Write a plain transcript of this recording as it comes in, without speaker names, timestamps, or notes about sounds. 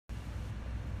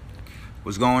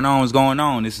What's going on? What's going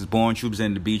on? This is Born True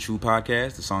and the Be True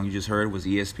podcast. The song you just heard was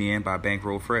ESPN by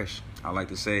Bankroll Fresh. I like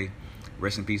to say,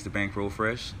 rest in peace to Bankroll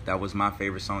Fresh. That was my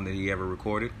favorite song that he ever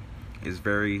recorded. It's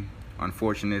very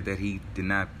unfortunate that he did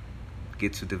not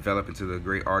get to develop into the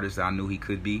great artist that I knew he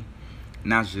could be.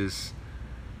 Not just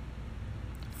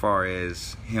far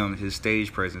as his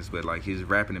stage presence, but like his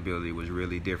rapping ability was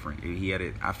really different.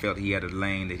 I felt he had a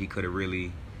lane that he could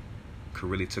really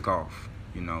took off.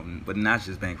 You know, but not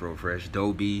just Bankroll Fresh.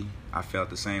 Dobie, I felt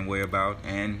the same way about,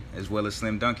 and as well as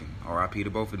Slim Duncan. R.I.P. to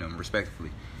both of them,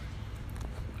 respectively.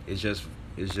 It's just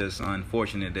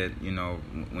unfortunate that, you know,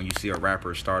 when you see a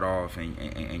rapper start off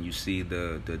and you see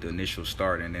the initial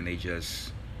start, and then they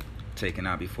just taken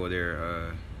out before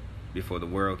the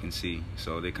world can see.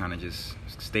 So they kind of just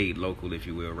stayed local, if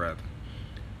you will, rather.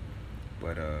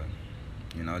 But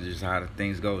you know, just how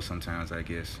things go sometimes, I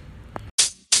guess.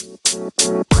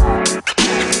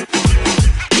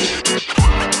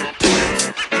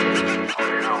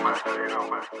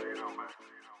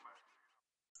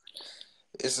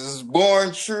 This is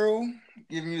Born True,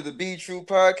 giving you the Be True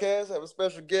podcast. I have a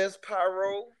special guest,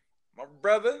 Pyro, my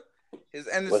brother. His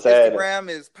Instagram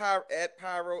is at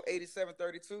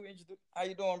Pyro8732. How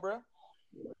you doing, bro?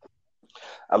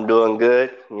 I'm doing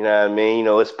good. You know what I mean? You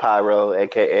know, it's Pyro,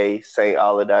 a.k.a. St.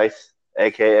 Allardyce,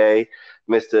 a.k.a.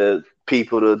 Mr.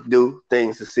 People to do,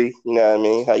 things to see. You know what I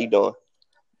mean? How you doing?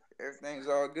 Everything's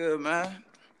all good, man.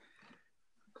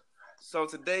 So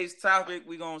today's topic,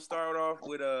 we're going to start off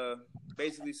with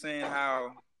basically saying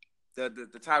how the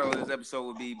title of this episode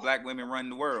would be Black Women Run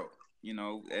the World. You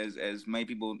know, as many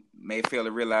people may fail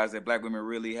to realize that Black women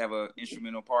really have an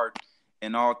instrumental part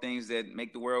in all things that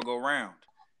make the world go round.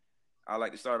 I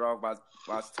like to start off by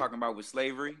talking about with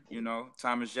slavery. You know,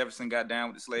 Thomas Jefferson got down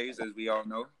with the slaves, as we all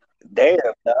know. Damn,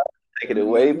 dog. Taking it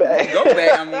way back. Go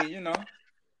back. I mean, you know.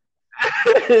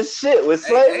 Shit with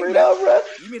slavery, though, bro.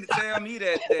 You mean to tell me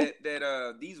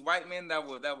that these white men that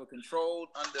were controlled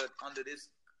under this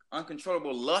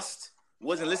uncontrollable lust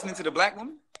wasn't listening to the black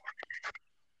woman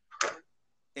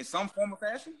in some form or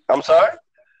fashion? I'm sorry.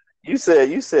 You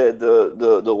said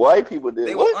the white people did.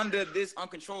 They what? were under this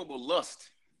uncontrollable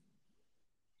lust.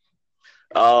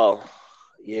 Oh,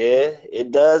 yeah,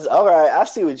 it does. All right, I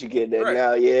see what you're getting at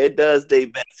now. Yeah, it does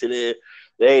date back to the.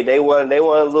 They want a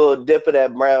little dip of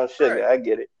that brown sugar. Right. I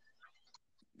get it.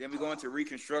 Then we go into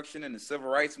Reconstruction and the Civil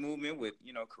Rights Movement with,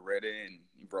 you know, Coretta and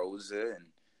Rosa and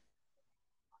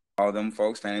all them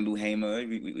folks, Fannie Lou Hamer,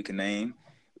 we can name.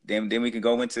 Then we can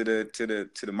go into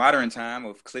the modern time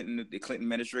of the Clinton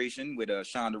administration with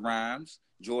Shonda Rhimes,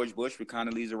 George Bush with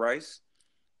Condoleezza Rice.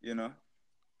 You know,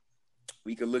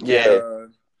 we could look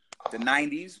at the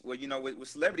 90s, where, you know, with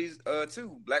celebrities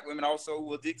too. Black women also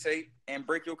will dictate and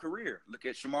break your career. Look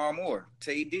at Shamar Moore,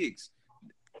 Taye Diggs.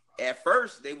 At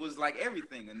first, they was like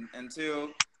everything until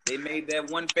they made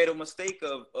that one fatal mistake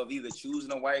of either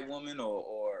choosing a white woman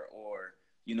or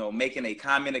you know, making a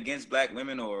comment against black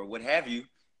women or what have you,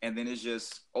 and then it's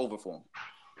just over for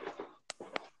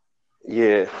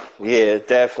them. Yeah,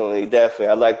 definitely.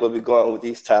 I like where we're going with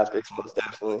these topics, most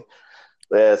definitely.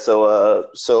 Yeah, so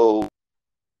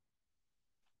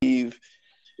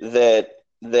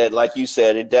that like you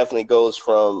said, it definitely goes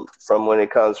from when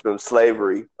it comes from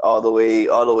slavery all the way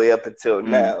up until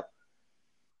now.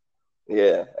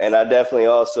 Yeah, and I definitely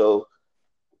also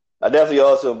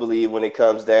believe when it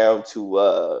comes down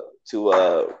to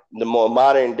the more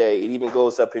modern day, it even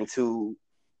goes up into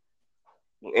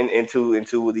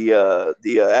the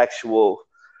actual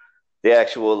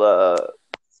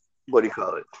what do you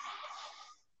call it?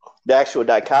 The actual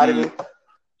dichotomy of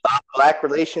black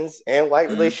relations and white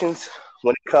relations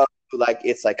when it comes to, like,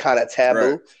 it's like kind of taboo,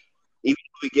 right. Even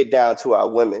if we get down to our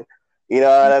women. You know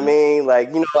what I mean? Like,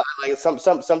 you know, like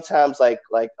sometimes like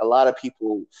a lot of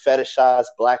people fetishize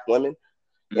black women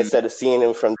instead of seeing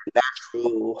them from the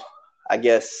natural,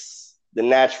 instead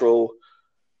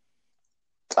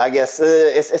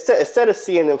of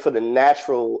seeing them for the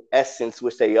natural essence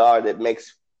which they are, that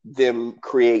makes them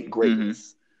create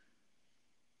greatness.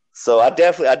 So I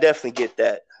definitely get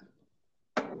that.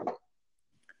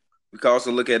 We can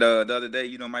also look at the other day,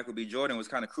 you know, Michael B. Jordan was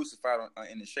kind of crucified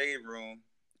in the shade room,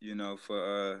 you know,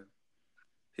 for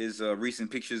his recent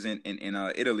pictures in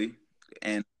Italy,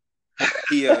 and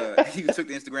he took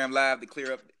the Instagram live to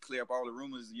clear up all the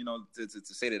rumors, you know, to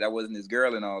say that wasn't his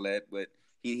girl and all that, but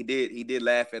he did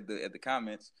laugh at the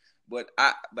comments, but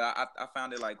I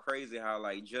found it like crazy how,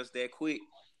 like, just that quick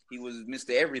he was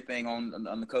Mr. Everything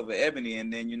on the cover of Ebony,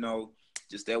 and then, you know,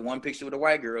 just that one picture with a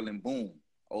white girl, and boom,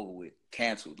 over with,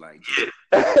 canceled. Like,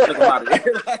 took him out of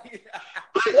there.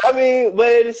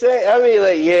 but at the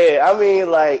same,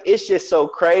 like it's just so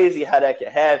crazy how that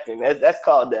can happen. That's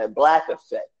called that black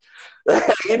effect.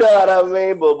 You know what I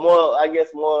mean? But more, I guess,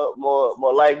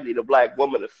 more likely the black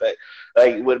woman effect.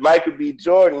 Like with Michael B.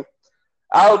 Jordan,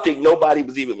 I don't think nobody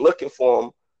was even looking for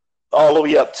him all the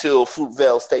way up till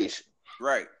Fruitvale Station.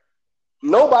 Right.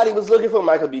 Nobody was looking for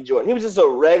Michael B. Jordan. He was just a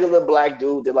regular black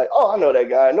dude. They're like, oh, I know that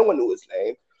guy. No one knew his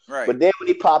name. Right. But then when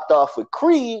he popped off with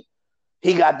Creed,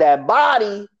 he got that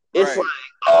body. It's right. like,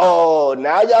 oh,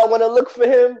 now y'all want to look for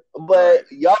him, but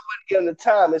y'all wouldn't give him the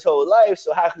time his whole life.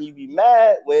 So how can you be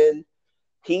mad when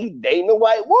he dating a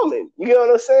white woman? You know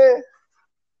what I'm saying?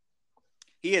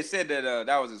 He had said that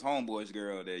that was his homeboy's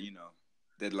girl. That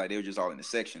that like they were just all in the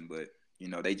section, but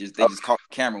they just caught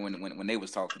the camera when they was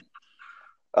talking.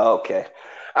 Okay,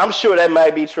 I'm sure that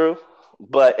might be true,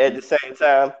 but at the same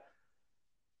time,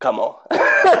 come on.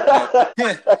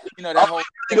 That whole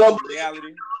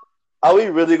reality. Are we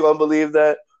really gonna believe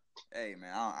that? Hey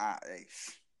man, I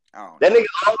don't that know. Nigga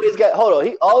always got. Hold on,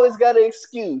 he always got an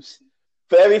excuse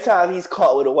for every time he's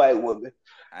caught with a white woman.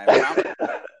 The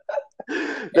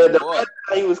first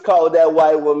time he was caught with that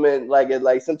white woman, like at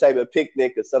like some type of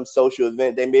picnic or some social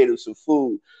event, they made him some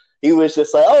food. He was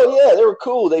just like, "Oh yeah, they were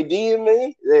cool. They DM'd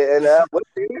me, and I went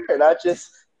there, and I just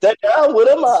sat down with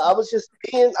them. I was just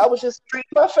treating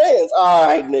my fans. All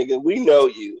right, nigga, we know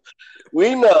you.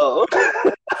 We know."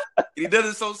 He does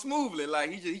it so smoothly,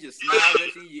 like he just smiles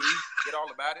at you. You get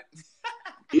all about it.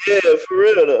 Yeah, for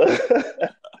real though.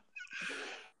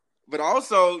 But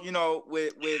also,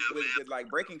 with like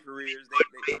breaking careers, they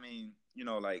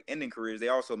like ending careers, they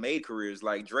also made careers.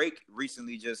 Like Drake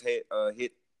recently just hit.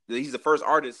 He's the first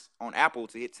artist on Apple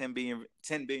to hit 10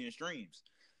 billion streams.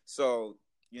 So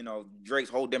Drake's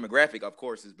whole demographic, of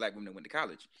course, is black women that went to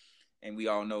college. And we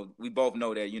both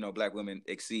know that black women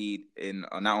exceed in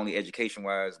not only education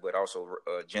wise, but also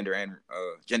gender and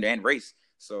race.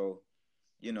 So,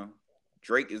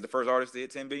 Drake is the first artist to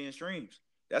hit 10 billion streams.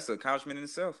 That's an accomplishment in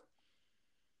itself.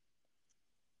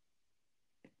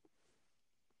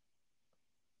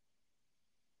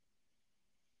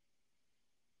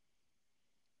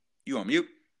 You on mute?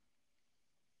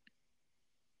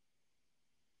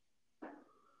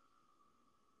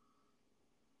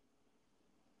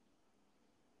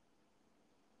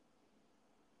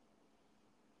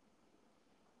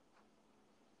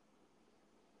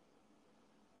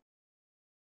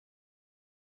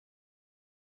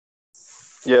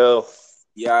 Yo.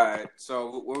 Yeah.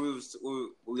 So where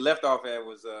we left off at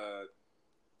was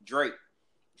Drake.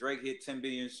 Drake hit 10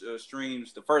 billion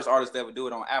streams. The first artist that ever do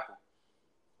it on Apple.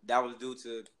 That was due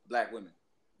to black women,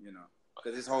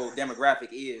 because his whole demographic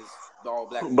is the all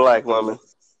black women.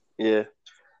 Yeah,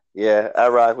 I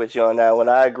rock with you on that one.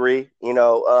 I agree.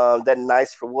 That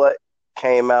Nice for What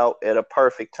came out at a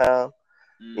perfect time.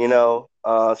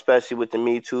 Mm-hmm. Especially with the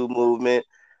Me Too movement.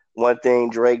 One thing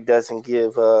Drake doesn't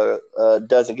get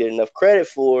enough credit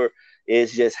for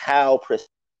is just how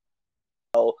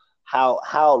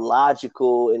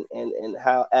logical and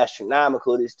how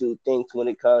astronomical this dude thinks when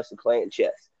it comes to playing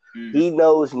chess. Mm. He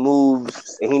knows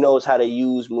moves and he knows how to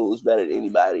use moves better than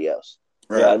anybody else.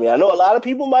 Right. You know what I mean? I know a lot of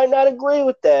people might not agree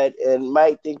with that and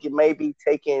might think it may be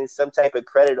taking some type of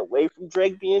credit away from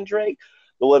Drake being Drake.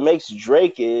 But what makes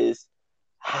Drake is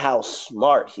how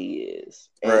smart he is.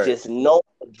 And right. just knowing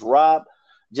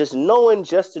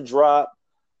just to drop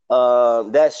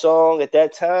that song at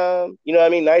that time, you know what I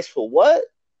mean? Nice for What?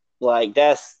 Like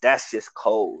that's just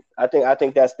cold. I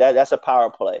think that's a power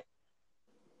play.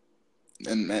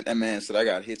 And that man said I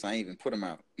got hits. I ain't even put him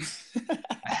out.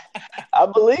 I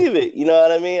believe it. You know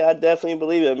what I mean? I definitely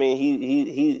believe it. I mean,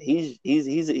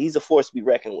 he's a force to be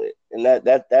reckoned with, and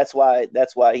that's why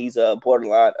he's a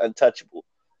borderline untouchable.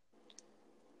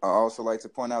 I also like to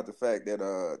point out the fact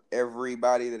that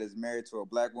everybody that is married to a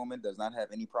black woman does not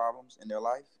have any problems in their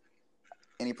life.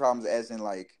 Any problems as in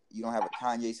like you don't have a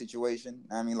Kanye situation.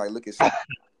 I mean, like look at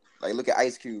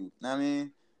Ice Cube. I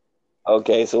mean,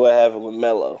 okay, so what happened with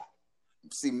Mello?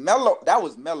 See, Mello, that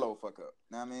was Mello fuck up.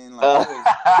 I mean, like,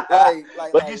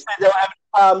 but you said they don't have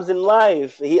problems in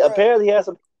life. He apparently has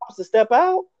some problems to step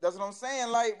out. That's what I'm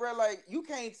saying, like, bro. Like, you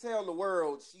can't tell the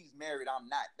world she's married. I'm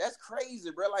not. That's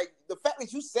crazy, bro. Like the fact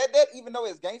that you said that, even though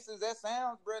as gangster as that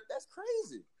sounds, bro, that's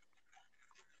crazy.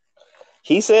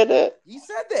 He said that. He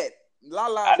said that.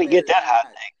 I didn't get that hot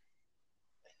thing.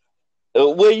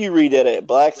 Where you read that at?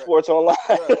 Black Sports Online?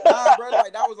 Nah, bro.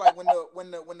 Like that was like when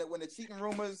the cheating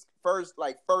rumors first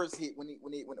hit when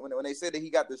they said that he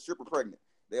got the stripper pregnant.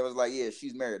 They was like, yeah,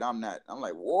 she's married. I'm not. I'm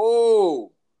like,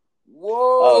 whoa.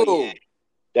 Oh, yeah.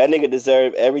 That nigga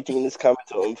deserved everything that's coming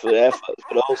to him for those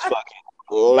fucking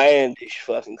outlandish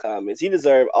fucking comments. He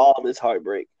deserved all this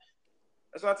heartbreak.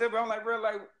 That's what I tell you, bro. I'm like, bro,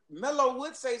 like Melo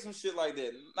would say some shit like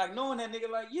that, like knowing that nigga,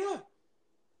 like yeah.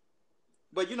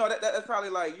 But you know that's probably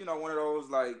like one of those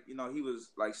like he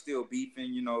was like still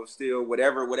beefing, still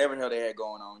whatever the hell they had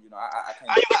going on. I can't.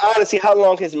 I mean, honestly, how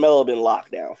long has Melo been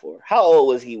locked down for? How old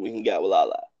was he when he got with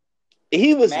Lala?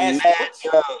 He was mad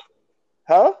young,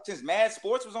 huh? Since Mad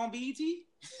Sports was on BET.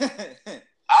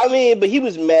 I mean, but he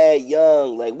was mad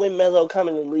young. Like when Melo come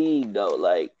in the league, though,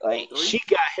 like she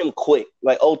got him quick,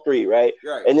 like 03, right?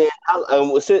 Right. And then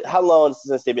how long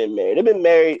since they've been married? They've been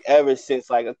married ever since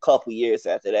like a couple years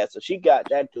after that. So she got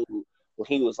that dude when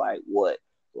he was like what,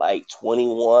 like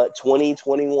 21.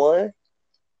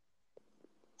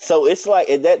 So it's like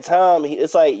at that time,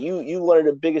 it's like you one of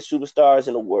the biggest superstars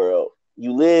in the world.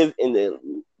 You live in the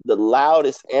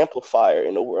loudest amplifier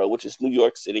in the world, which is New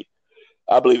York City.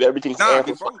 I believe everything's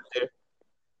amplified there.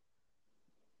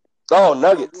 Oh,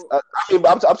 Nuggets. I mean,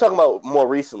 I'm talking about more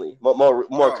recently,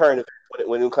 more current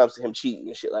when it comes to him cheating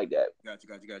and shit like that. Got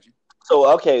you. So,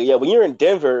 okay, yeah, when you're in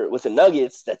Denver with the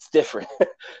Nuggets, that's different.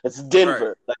 It's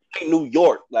Denver, right. Like New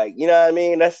York. Like, you know what I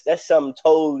mean? That's something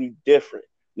totally different.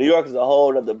 New York is a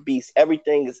whole other beast.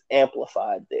 Everything is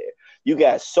amplified there. You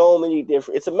got so many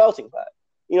different – it's a melting pot.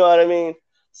 You know what I mean?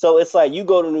 So it's like you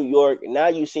go to New York, and now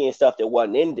you're seeing stuff that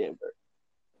wasn't in Denver.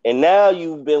 And now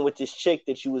you've been with this chick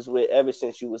that you was with ever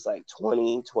since you was like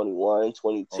 20, 21,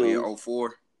 22. Oh, yeah,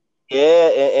 04.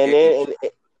 Yeah,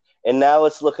 and now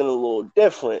it's looking a little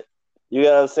different. You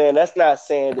know what I'm saying? That's not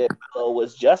saying that Melo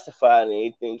was justified in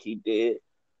anything he did,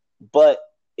 but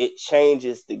it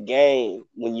changes the game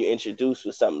when you're introduced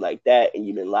with something like that and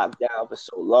you've been locked down for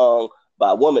so long by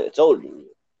a woman that's older than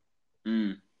you.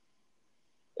 Mm.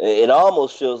 It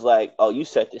almost feels like, oh, you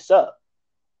set this up.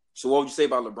 So what would you say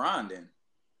about LeBron then?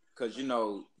 Because I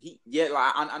know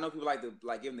people like to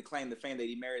give him the claim to fame that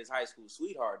he married his high school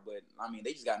sweetheart, but I mean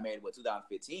they just got married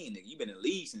 2015. Nigga, you've been in the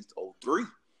league since 03.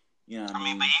 You know what I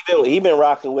mean? But he been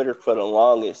rocking with her for the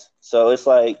longest, so it's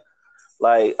like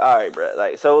all right, bro.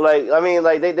 Like so, like I mean,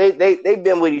 like they've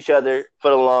been with each other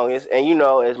for the longest, and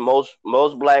as most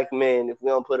black men, if we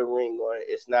don't put a ring on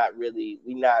it,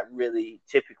 we're not really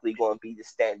typically going to be the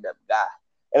stand up guy,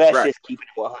 and that's just keeping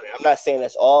it 100. I'm not saying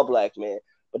that's all black men.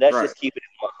 But that's just keeping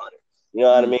it 100. You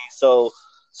know what I mean?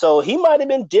 So he might have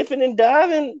been dipping and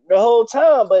diving the whole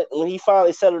time, but when he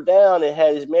finally settled down and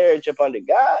had his marriage up under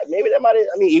God, maybe that might have,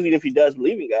 I mean, even if he does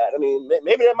believe in God, I mean,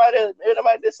 maybe that might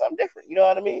have did something different. You know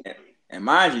what I mean? And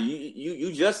mind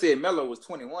you just said Melo was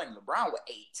 21. LeBron was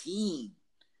 18.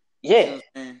 Yeah.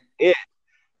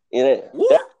 Yeah.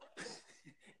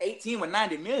 18 with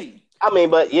 90 million. I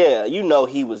mean, but yeah,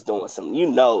 he was doing something.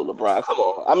 LeBron, come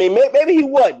on. I mean, maybe he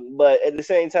wasn't, but at the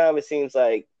same time, it seems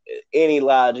like any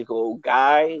logical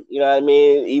guy, you know what I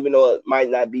mean? Even though it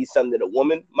might not be something that a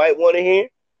woman might want to hear.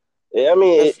 Yeah, I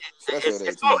mean, it's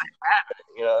happening,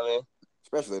 you know what I mean?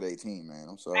 Especially at 18, man.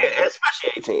 I'm sorry. Yeah,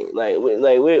 especially 18. Like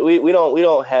we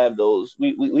don't have those.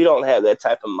 We don't have that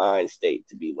type of mind state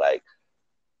to be like.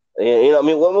 You know what I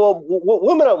mean?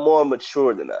 Women are more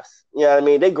mature than us. You know what I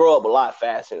mean? They grow up a lot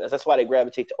faster than us. That's why they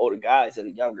gravitate to older guys at a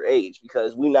younger age,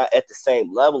 because we're not at the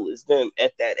same level as them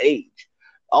at that age.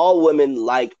 All women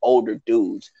like older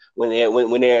dudes when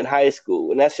they're in high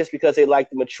school. And that's just because they like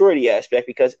the maturity aspect,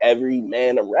 because every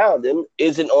man around them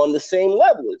isn't on the same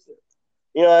level as them.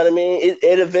 You know what I mean?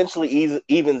 It eventually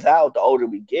evens out the older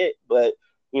we get, but,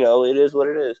 it is what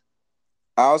it is.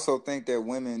 I also think that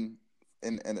women,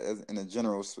 in a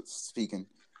general speaking,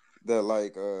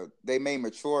 that they may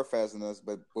mature faster than us,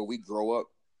 but we grow up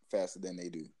faster than they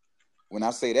do. When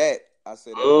I say that as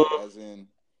in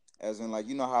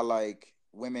how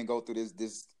women go through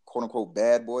this quote unquote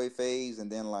bad boy phase,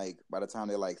 and then by the time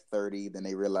they're 30, then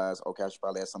they realize, okay, I should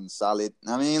probably have something solid.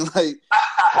 I mean,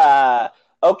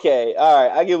 okay, all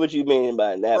right, I get what you mean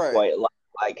by that point.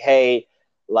 Hey.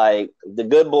 The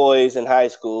good boys in high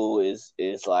school is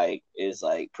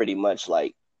pretty much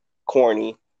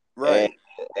corny, right?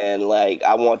 And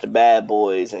I want the bad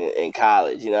boys in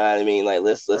college. You know what I mean?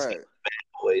 Let's get the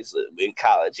bad boys in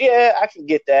college. Yeah, I can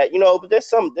get that. But there's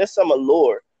some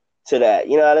allure to that.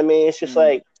 You know what I mean? It's just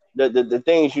the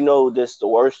things that's the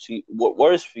worst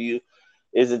for you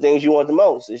is the things you want the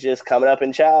most. It's just coming up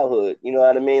in childhood. You know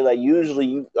what I mean?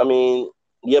 Usually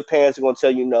your parents are going to tell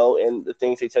you no, and the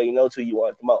things they tell you no to, you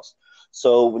want the most.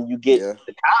 So when you get to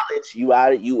college, you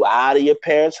out of your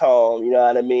parents' home, you know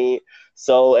what I mean?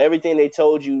 So everything they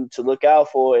told you to look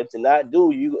out for and to not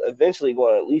do, you eventually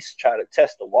going to at least try to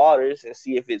test the waters and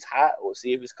see if it's hot or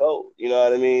see if it's cold. You know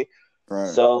what I mean? Right.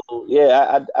 So,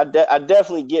 yeah, I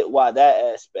definitely get why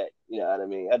that aspect, you know what I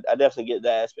mean? I definitely get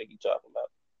that aspect you're talking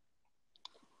about.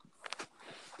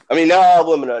 I mean, not all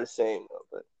women are the same, though,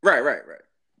 but Right.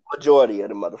 majority of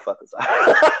the motherfuckers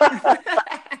are.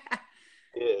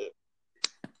 Yeah.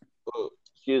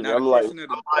 Excuse me. Now the question of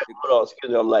the Hold on.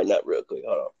 Excuse me. I'm lighting up real quick.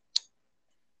 Hold on.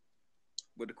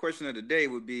 but the question of the day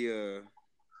would be,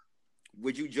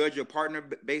 would you judge your partner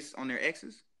based on their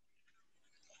exes?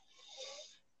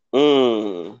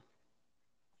 Not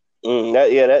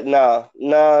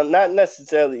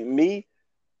necessarily me.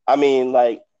 I mean,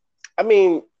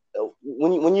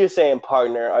 when you're saying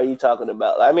partner, are you talking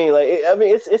about?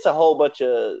 It's a whole bunch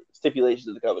of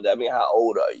stipulations that come with that. I mean, how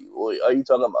old are you? Or are you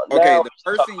talking about okay, now? the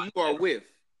person you are with,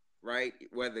 right?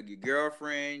 Whether your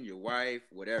girlfriend, your wife,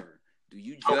 whatever, do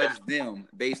you judge them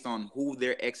based on who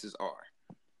their exes are?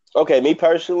 Okay, me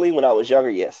personally, when I was younger,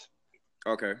 yes.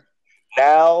 Okay.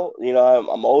 Now,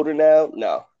 I'm older now.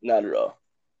 No, not at all.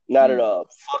 Not at all.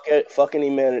 Fuck any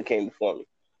man that came before me.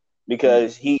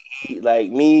 Because he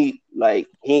like me, like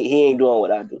he ain't doing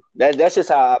what I do. That's just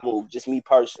how I move, just me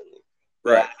personally.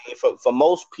 Right. I mean, for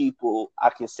most people,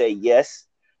 I can say yes.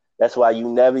 That's why you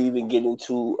never even get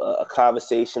into a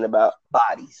conversation about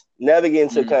bodies. Never get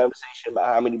into a conversation about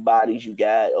how many bodies you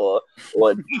got, or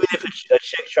even if a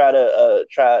chick try to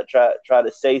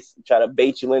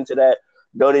bait you into that,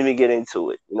 don't even get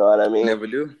into it. You know what I mean? Never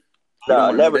do.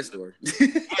 No, never. That story. You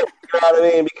know what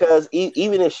I mean? Because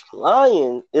even if she's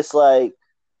lying, it's like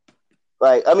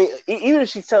I mean, even if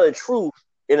she's telling the truth,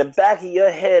 in the back of your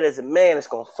head as a man, it's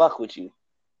gonna fuck with you.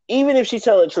 Even if she's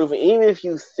telling the truth, and even if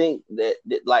you think that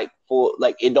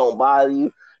it don't bother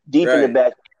you, deep in the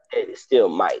back of your head, it still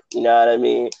might. You know what I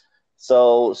mean?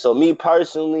 So me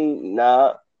personally,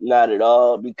 nah, not at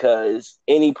all, because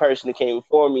any person that came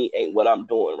before me ain't what I'm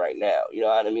doing right now. You know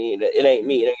what I mean? It ain't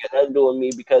me. It ain't got nothing to do with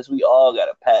me, because we all got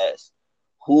a past.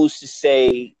 Who's to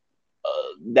say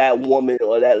that woman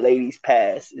or that lady's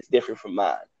past is different from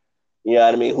mine? You know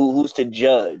what I mean? Who's to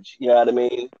judge? You know what I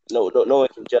mean? No one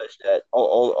can judge that.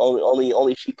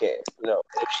 Only she can. You know,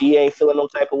 if she ain't feeling no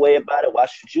type of way about it, why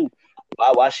should you?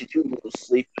 Why should you lose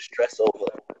sleep or stress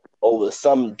over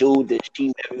some dude that she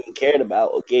never even cared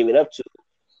about or gave it up to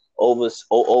over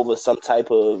some type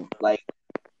of like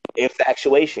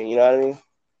infatuation? You know what I mean?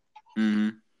 Mm-hmm.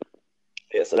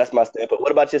 Yeah. So that's my standpoint.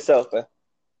 What about yourself, man?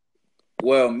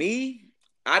 Well, me,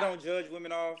 I don't judge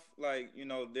women off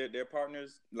their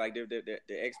partners, like their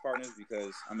ex partners,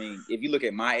 because I mean, if you look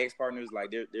at my ex partners, like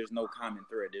there's no common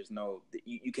thread. There's no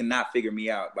you cannot figure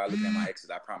me out by looking at my exes.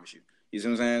 I promise you. You see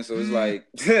what I'm saying? So it's like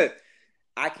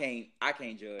I can't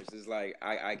judge. It's like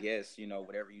I guess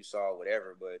whatever you saw,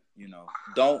 whatever. But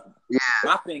don't. Yeah.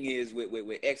 My thing is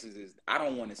with exes is I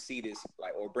don't want to see this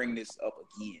or bring this up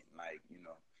again.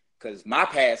 Because my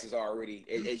past is already,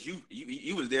 as you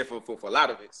was there for a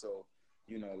lot of it, so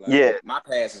my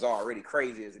past is already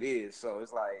crazy as it is. So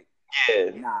it's like,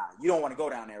 nah, you don't want to go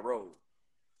down that road.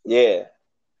 Yeah.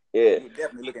 You would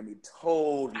definitely look at me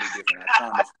totally different. I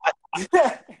promise.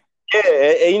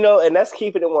 And that's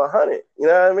keeping it 100. You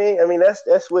know what I mean? I mean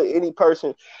that's what any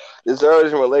person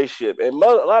deserves in a relationship. And a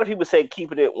lot of people say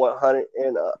keeping it 100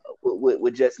 and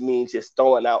would just means just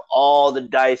throwing out all the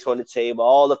dice on the table,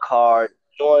 all the cards.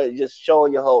 Just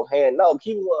showing your whole hand. No,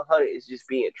 keeping 100 is just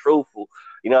being truthful.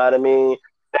 You know what I mean?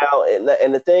 Now,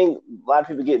 and the thing a lot of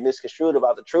people get misconstrued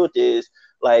about the truth is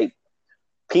like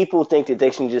people think that they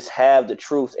can just have the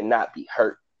truth and not be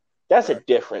hurt. That's a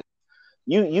difference.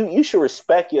 You should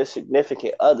respect your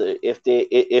significant other if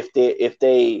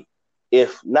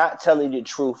not telling the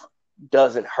truth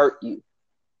doesn't hurt you.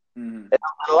 Mm-hmm. And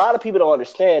a lot of people don't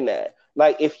understand that.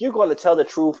 Like if you're going to tell the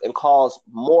truth and cause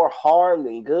more harm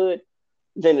than good,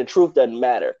 then the truth doesn't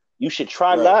matter. You should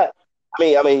try not.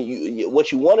 I mean,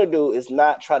 what you want to do is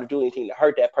not try to do anything to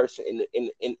hurt that person in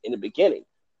the beginning.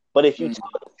 But if you tell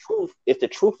the truth, if the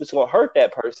truth is going to hurt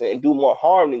that person and do more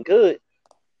harm than good,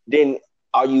 then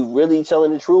are you really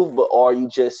telling the truth? But are you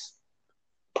just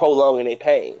prolonging their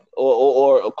pain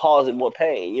or causing more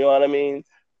pain? You know what I mean?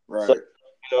 Right.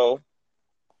 So,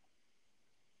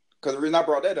 because the reason I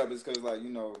brought that up is because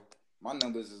my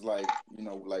numbers is like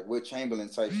Wilt Chamberlain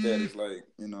type status,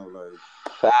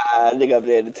 I think I'm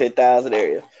there in the 10,000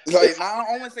 area. I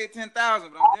don't want to say 10,000,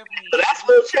 but I'm definitely. That's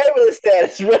Wilt Chamberlain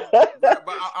status, bro. But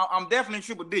I'm definitely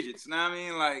triple digits. You know what I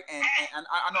mean? And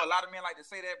I know a lot of men like to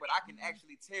say that, but I can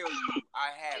actually tell you I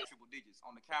have triple digits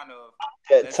on the count of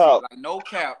no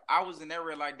cap. I was in that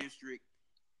red light district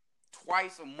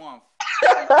twice a month,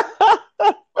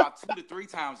 about 2 to 3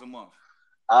 times a month.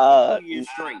 2 years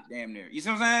straight, damn near. You see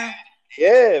what I'm saying?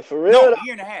 Yeah, for real. No, a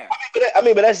year and a half.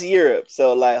 But that's Europe. So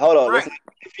hold on, right. Let's not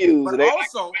get confused. But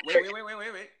also,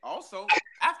 wait. Also,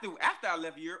 after I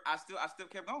left Europe, I still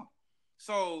kept going.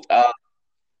 So,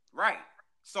 right.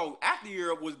 So after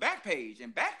Europe was Backpage,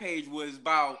 and Backpage was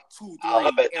about 2-3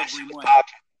 I bet that every shit was month.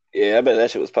 popping. Yeah, I bet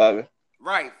that shit was popping.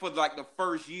 Right, for like the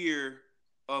first year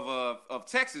of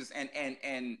Texas, and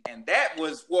that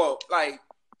was, well, like,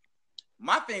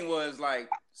 my thing was like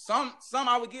some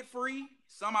I would get free,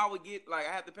 some I would get like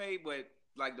I had to pay, but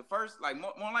like the first, like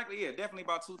more likely, yeah, definitely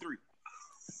about 2-3.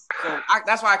 So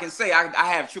that's why I can say I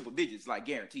have triple digits, like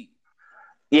guaranteed.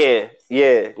 Yeah,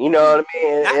 you know what I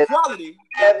mean. Not quality.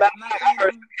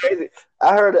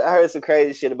 I heard some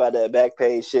crazy shit about that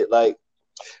Backpage shit. Like,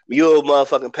 you'll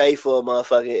motherfucking pay for a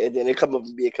motherfucker, and then it come up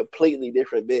to be a completely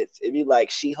different bitch. It'd be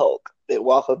like She-Hulk that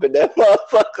walk up in that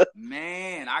motherfucker.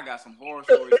 Man, I got some horror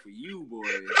stories for you, boy.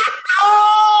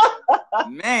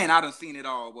 Man, I done seen it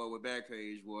all, boy, with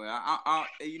Backpage, boy. I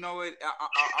you know what?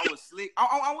 I was slick.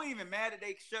 I wasn't even mad that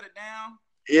they shut it down.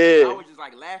 Yeah. I was just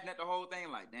like laughing at the whole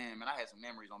thing, like, damn, man, I had some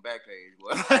memories on Backpage,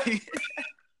 boy.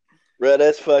 Bro,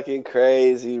 that's fucking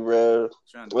crazy, bro.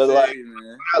 Trying to tell you,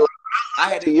 man.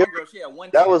 I had this one girl, she had one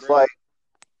titty, that was bro. like,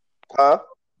 huh?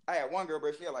 I had one girl,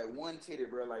 bro, she had like one titty,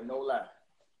 bro, like no lie.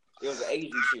 It was an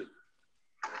Asian shit.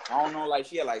 I don't know, like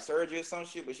she had like surgery or some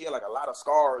shit, but she had like a lot of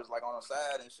scars like on her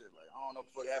side and shit. Like, I don't know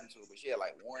what happened to her, but she had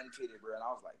like one titty, bro. And I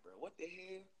was like, bro, what the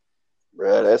hell?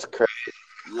 Bro, that's crazy.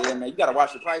 Yeah, man, you gotta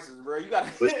watch the prices, bro. You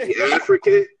gotta. Was she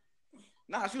African?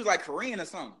 Nah, she was like Korean or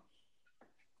something.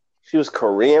 She was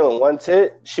Korean with one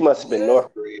tit? She must have been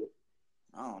North Korean.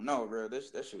 I don't know, bro. That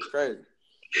shit was crazy.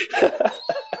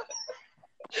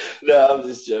 No, I'm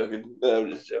just joking.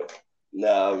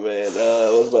 Nah, man.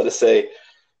 I was about to say,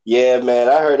 yeah, man.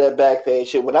 I heard that Backpage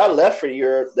shit when I left for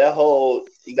Europe. That whole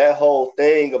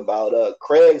thing about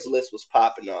Craigslist was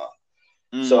popping off.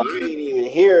 So I didn't even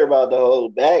hear about the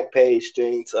whole Backpage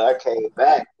thing until I came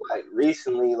back like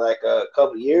recently, like a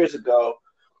couple years ago,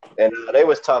 and they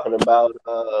was talking about it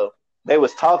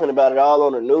all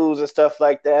on the news and stuff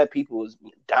like that. People was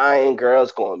dying,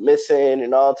 girls going missing,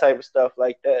 and all type of stuff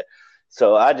like that.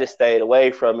 So I just stayed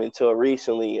away from it until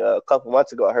recently. A couple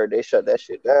months ago, I heard they shut that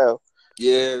shit down.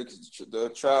 Yeah, the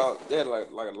child, they had like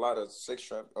a lot of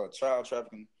child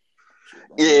trafficking.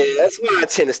 Yeah, that's why I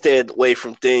tend to stay away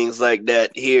from things like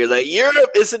that here. Like,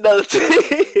 Europe is another thing.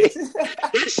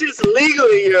 It's just legal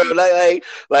in Europe.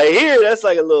 Like here, that's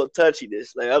like a little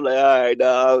touchiness. Like, I'm like, all right,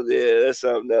 no, yeah, that's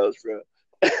something else, bro.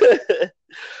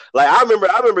 Like, I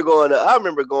remember going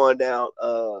down.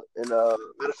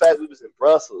 Matter of fact, we was in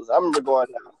Brussels. I remember going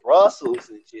down to Brussels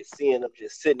and just seeing them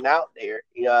just sitting out there.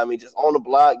 You know what I mean? Just on the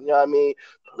block. You know what I mean?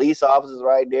 Police officers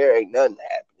right there. Ain't nothing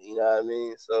happening. You know what I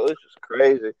mean? So it's just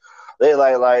crazy. They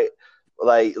like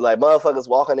motherfuckers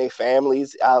walking their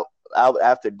families out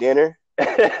after dinner. And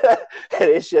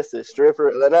it's just a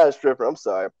stripper, not a stripper, I'm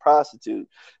sorry, a prostitute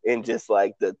in just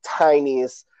like the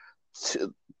tiniest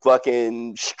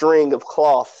fucking string of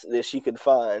cloth that she could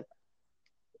find.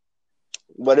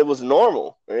 But it was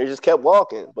normal. They just kept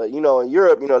walking. But, in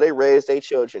Europe, they raised their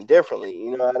children differently.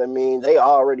 You know what I mean? They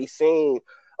already seen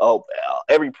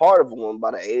every part of them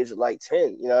by the age of like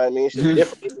 10. You know what I mean? It's just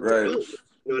different. Right.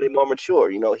 They're more mature.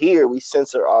 Here we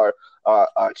censor our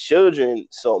children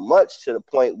so much to the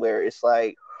point where it's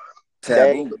like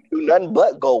they do nothing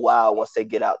but go wild once they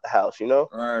get out the house.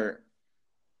 Right.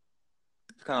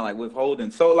 It's kind of like withholding.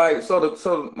 So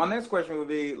my next question would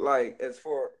be like, as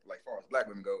far as black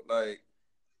women go, like,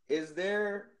 is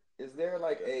there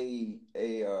like a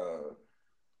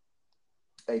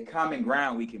common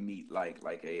ground we can meet, like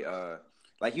how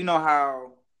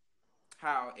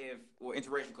if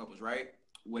interracial couples, right?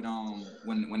 When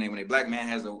a black man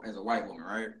has a white woman,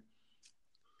 right?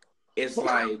 It's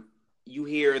like you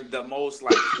hear the most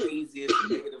like craziest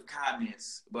negative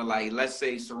comments, but like let's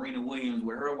say Serena Williams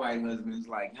with her white husband's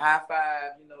like high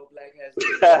five, black has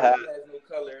no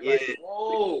color. Yeah. Like,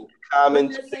 whoa, bring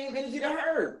that same energy to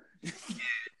her.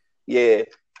 Yeah.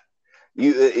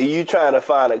 You trying to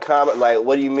find a common, like,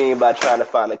 what do you mean by trying to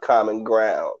find a common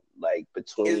ground, like,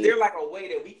 between? Is there like a way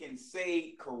that we can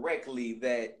say correctly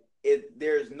that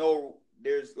there's no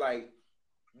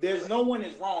one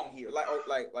is wrong here?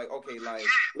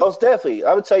 Most definitely.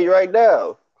 I would tell you right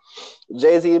now,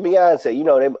 Jay-Z and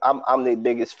Beyonce, I'm their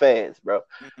biggest fans, bro.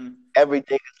 Mm-hmm.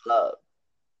 Everything is love.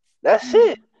 That's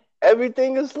it.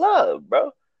 Everything is love,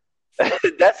 bro.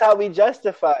 That's how we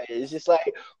justify it. It's just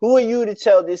like, who are you to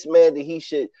tell this man that he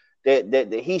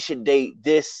should date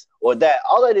this or that?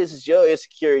 All it is your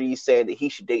insecurity saying that he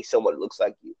should date someone that looks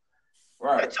like you,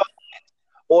 right?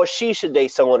 Or she should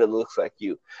date someone that looks like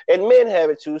you. And men have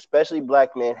it too, especially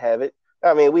black men have it.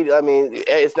 I mean,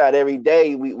 it's not every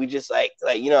day we just like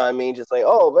just like,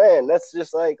 oh man, that's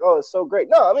just like, oh, it's so great.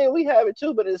 No, I mean, we have it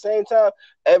too, but at the same time,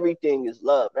 everything is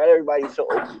love. Not everybody's so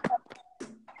open.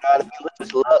 know what I mean?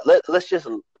 Let's just let's just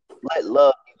let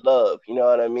love be love. You know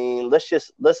what I mean? Let's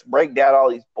break down all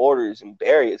these borders and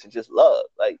barriers and just love.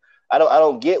 Like I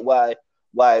don't get why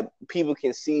people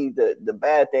can see the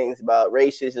bad things about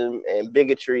racism and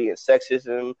bigotry and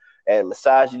sexism and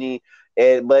misogyny,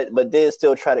 and but then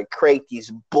still try to create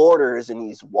these borders and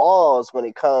these walls when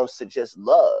it comes to just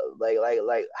love. Like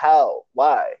how?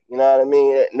 Why? You know what I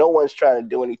mean? No one's trying to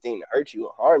do anything to hurt you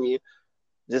or harm you.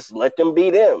 Just let them be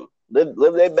them.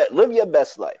 Live your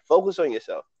best life. Focus on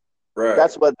yourself. Right.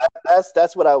 That's what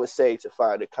I would say to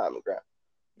find a common ground.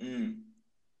 Mm.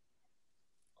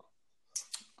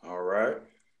 All right.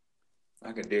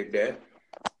 I can dig that.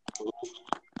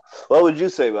 What would you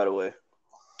say, by the way?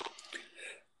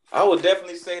 I would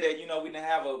definitely say that, you know, we need to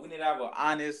have an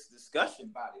honest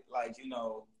discussion about it. Like, you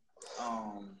know,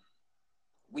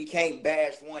 we can't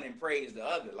bash one and praise the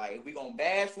other. Like, if we gonna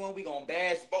bash one, we gonna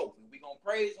bash both. If we gonna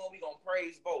praise one, we gonna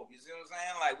praise both. You see what I'm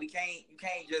saying? Like, you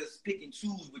can't just pick and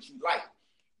choose what you like.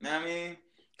 You know what I mean?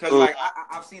 Because like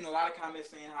I've seen a lot of comments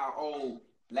saying how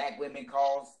black men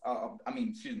call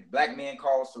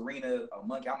Serena a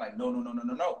monkey. I'm like, no. We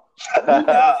never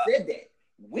said that.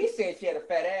 We said she had a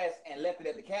fat ass and left it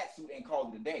at the cat suit and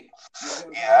called it a day. I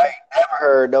ain't never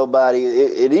heard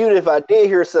nobody. And even if I did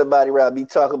hear somebody around me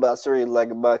talk about Serena like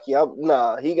a monkey, he got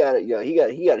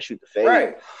to shoot the fade.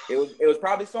 Right. It was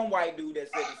probably some white dude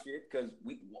that said this shit because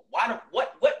what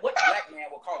black man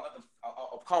will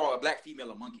call a black female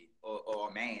a monkey or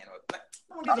a man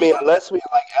I mean, unless we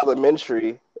like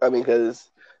elementary. I mean,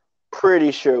 because pretty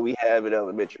sure we have in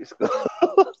elementary school.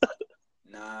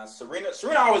 Nah, Serena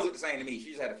always looked the same to me. She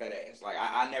just had a fat ass. Like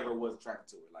I never was attracted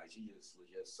to her. Like she just was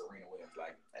just Serena Williams.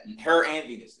 Like her and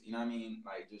Venus. You know what I mean?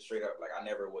 Like just straight up. Like I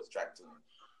never was attracted to her.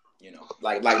 You know,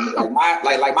 like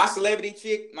my celebrity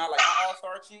chick, my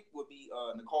all-star chick would be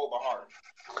Nicole Bahari.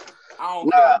 I don't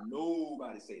care what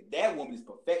nobody say. That woman is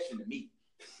perfection to me.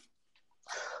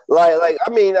 I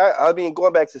mean,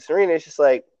 going back to Serena, it's just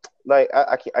like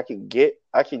I can get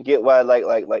why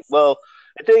well,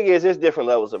 the thing is, there's different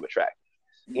levels of attraction.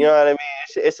 You know what I mean?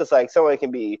 It's just like someone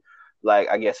can be like,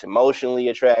 I guess, emotionally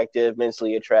attractive,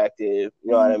 mentally attractive.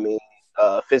 You know what I mean?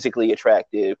 Physically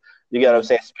attractive. You get what I'm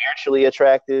saying? Spiritually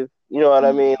attractive. You know what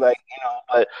I mean? Like, you know,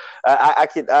 but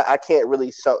I can't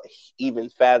really even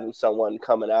fathom someone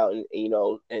coming out and, you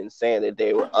know, and saying that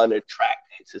they were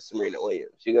unattracted to Serena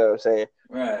Williams. You know what I'm saying?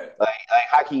 Right. Like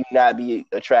how can you not be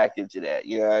attracted to that?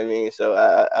 You know what I mean? So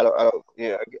I don't. You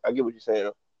know, I get what you're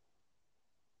saying.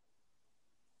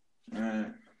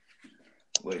 Right.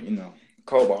 Well, you know,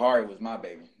 Nicole Bahari was my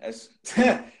baby. That's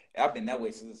I've been that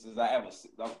way since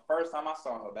the first time I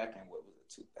saw her back in what was it,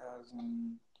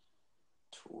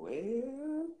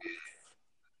 2012?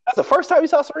 That's the first time you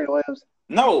saw Serena Williams?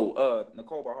 No,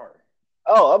 Nicole Bahari.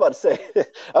 Oh, I'm about to say,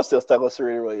 I'm still stuck on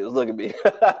Serena Williams. Look at me.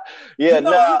 Yeah,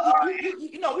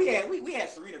 you know, we had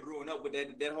Serena growing up with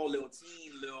that whole little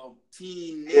teen,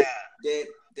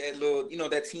 that little, you know,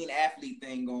 that teen athlete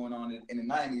thing going on in the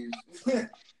 90s,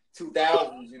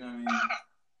 2000s. You know what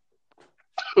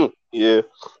I mean? Yeah.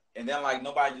 And then like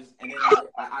nobody just, and then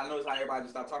I noticed how everybody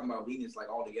just stopped talking about Venus like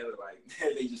all together. Like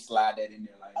they just slide that in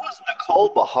there. Like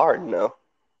Nicole Bahari, no.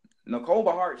 Nicole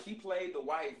Bahari, she played the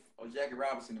wife of Jackie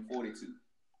Robinson in 42.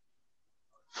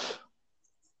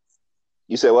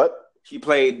 You said what? She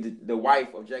played the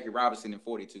wife of Jackie Robinson in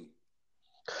 42.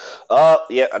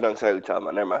 Yeah, I know exactly what you're talking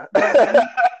about. Never mind.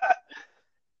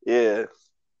 Yeah.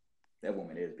 That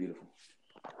woman is beautiful.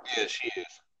 Yeah, she is.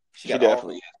 She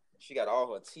definitely is. She got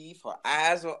all her teeth. Her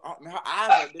eyes are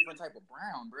a different type of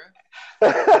brown, bro.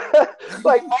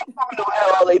 Like, motherfuckers don't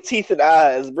have all their teeth and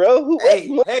eyes, bro. Hey.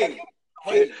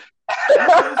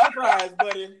 I'm surprised,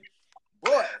 buddy.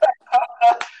 Boy.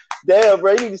 Damn,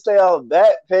 bro, you need to stay on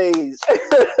that page. It's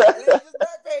just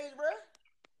that page, bro.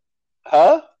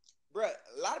 Huh? Bro,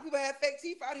 a lot of people have fake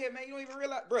teeth out here, man. You don't even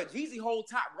realize. Bro, Jeezy whole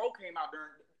top row came out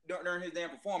during his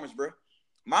damn performance, bro.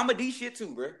 Mama D shit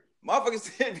too, bro. Motherfuckers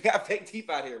said they got fake teeth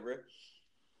out here, bro.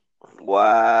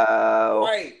 Wow.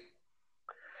 Right.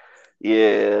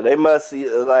 Yeah, they must be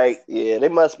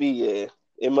It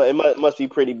must be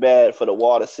pretty bad for the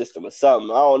water system or something.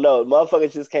 I don't know.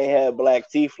 Motherfuckers just can't have black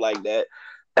teeth like that.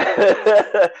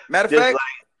 Matter of fact,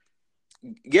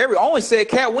 Gary Owens said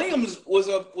Cat Williams was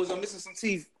missing some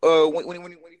teeth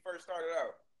when he first started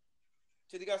out.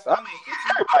 Everybody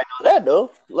know that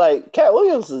though. Like Cat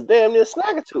Williams is damn near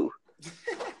Snaggletooth.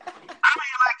 I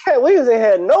mean, like Cat Williams ain't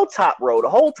had no top row. The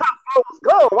whole top row was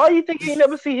gone. Why do you think you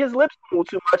never see his lips move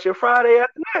too much in Friday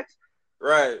After Next?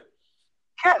 Right.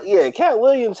 Cat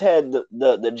Williams had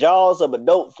the jaws of a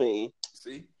dope fiend.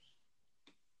 See?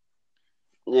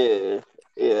 Yeah.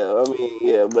 Yeah, I mean,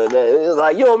 yeah, but it's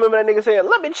like you don't remember that nigga saying,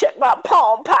 "Let me check my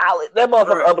Palm Pilot." That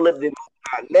motherfucker Right. upper lip didn't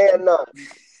man none.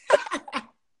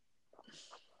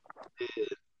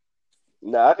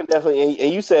 No, I can definitely.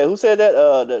 And you said who said that?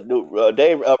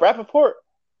 Dave Rappaport.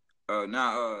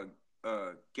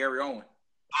 Gary Owen.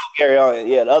 Carry on.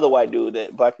 Yeah, the other white dude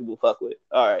that black people fuck with.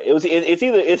 All right, it's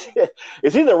either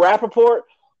it's either Rappaport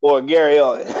or Gary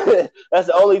on. That's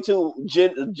the only two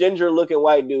ginger looking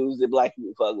white dudes that black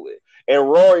people fuck with. And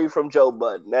Rory from Joe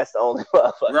Budden. That's the only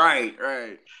motherfucker. Right,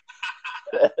 right.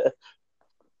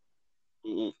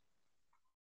 Mhm.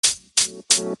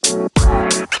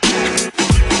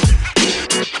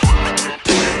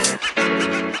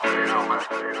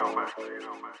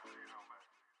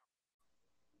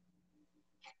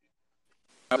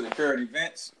 The current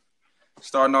events.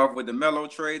 Starting off with the Melo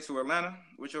trade to Atlanta.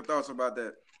 What's your thoughts about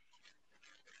that?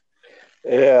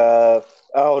 Yeah,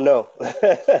 I don't know.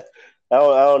 I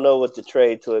don't know what the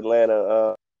trade to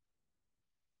Atlanta.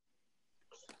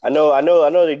 I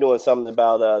know they're doing something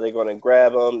about they're going to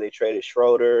grab him. They traded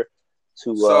Schroeder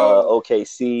to So,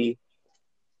 OKC.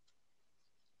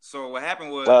 so what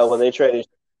happened Well, was they traded.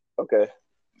 Okay.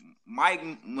 Mike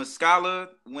Muscala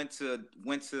went to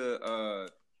what's the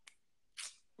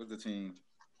team?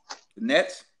 The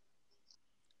Nets.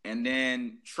 And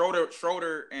then Schroeder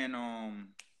and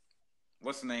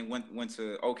what's the name went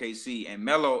to OKC and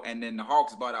Melo, and then the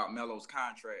Hawks bought out Melo's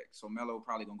contract. So Melo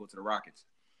probably gonna go to the Rockets.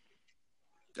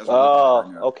 That's what I'm looking at right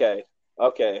Oh, now. okay.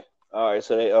 Okay. All right.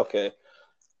 So they okay.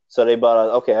 So they bought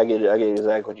out. Okay, I get it. I get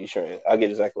exactly what you're saying. I get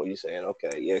exactly what you're saying.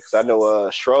 Okay, yeah, because I know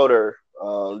Schroeder.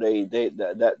 They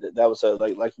that was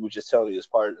like you were just telling me, as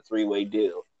part of the three-way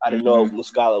deal. I didn't know Mm-hmm.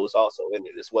 Muscala was also in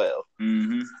it as well.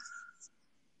 Mm-hmm.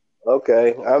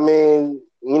 Okay, I mean,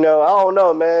 I don't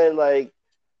know, man. Like,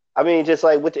 I mean, just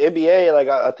like with the NBA, like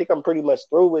I think I'm pretty much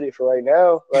through with it for right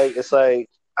now. Like, it's like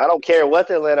I don't care what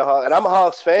the Atlanta Hawks, and I'm a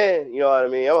Hawks fan. You know what I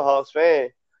mean? I'm a Hawks fan,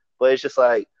 but it's just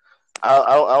like I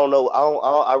don't know.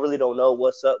 I really don't know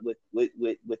what's up with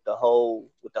the whole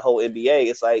NBA.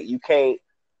 It's like you can't.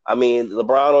 I mean,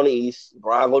 LeBron on the East,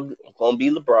 LeBron gonna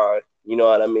be LeBron. You know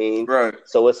what I mean? Right.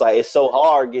 So it's like it's so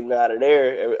hard getting out of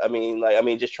there. I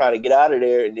mean, just trying to get out of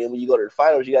there, and then when you go to the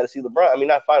finals, you got to see LeBron. I mean,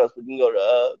 not finals, but you go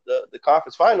to the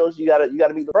conference finals, you gotta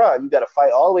beat LeBron. You got to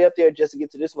fight all the way up there just to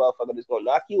get to this motherfucker that's gonna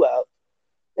knock you out.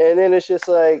 And then it's just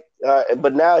like,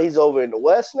 but now he's over in the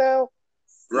West now.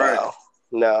 Right.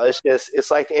 No,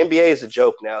 it's like the NBA is a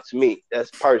joke now to me. That's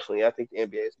personally, I think the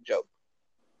NBA is a joke.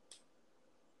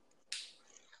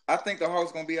 I think the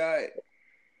Hawks gonna be all right.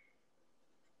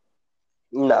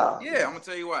 Nah. Yeah, I'm gonna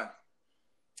tell you why.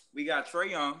 We got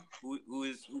Trae Young,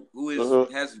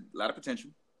 Mm-hmm. has a lot of potential.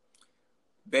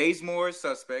 Bazemore is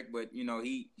suspect, but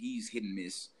he's hit and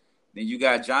miss. Then you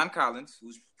got John Collins,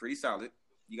 who's pretty solid.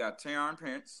 You got Taurean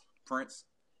Prince,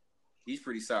 he's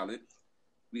pretty solid.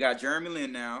 We got Jeremy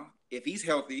Lin now. If he's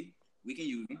healthy, we can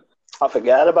use him. I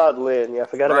forgot about Lynn. Yeah, I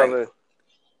forgot about Lynn.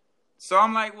 So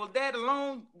I'm like, well, that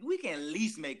alone, we can at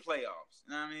least make playoffs.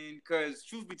 You know what I mean? Because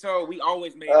truth be told, we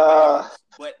always made playoffs.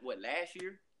 But last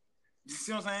year? You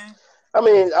see what I'm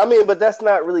saying? I mean, but that's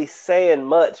not really saying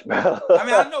much, bro. I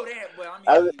mean, I know that, but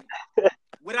I mean,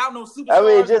 without no superstars. I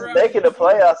mean, just making the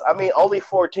playoffs. I mean, only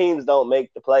 4 teams don't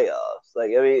make the playoffs.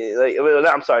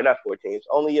 I'm sorry, not 4 teams.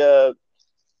 Only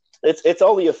it's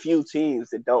only a few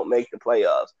teams that don't make the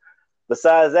playoffs.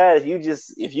 Besides that, if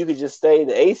you could just stay in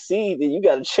the AC, then you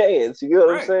got a chance. You know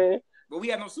what I'm saying? But we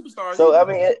have no superstars. So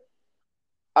either.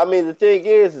 I mean, the thing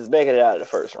is making it out of the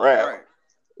first round. Right.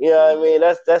 You know what I mean?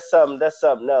 That's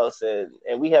something else,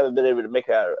 and we haven't been able to make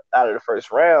it out of the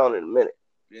first round in a minute.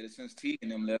 Yeah, since Teague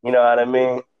and them left. You know what I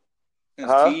mean?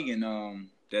 Since Teague and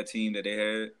that team that they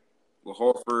had with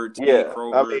Horford, Teague,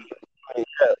 Kroger.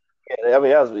 I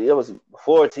mean, it was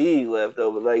before Teague left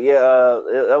though. But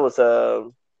that was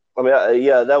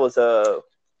that was Al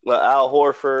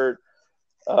Horford.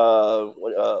 What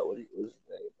was his name?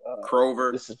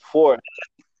 Kroger. This is before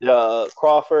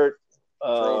Crawford.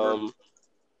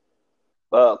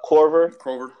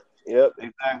 Korver. Yep,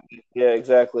 exactly. Yeah,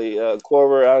 exactly.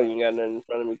 Korver. I don't even got nothing in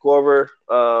front of me. Korver.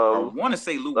 I want to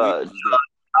say Lou Williams was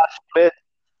there. Smith.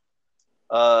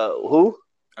 Who?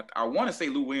 I want to say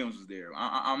Lou Williams was there.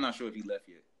 I'm not sure if he left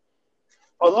yet.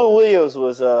 Oh, Lou Williams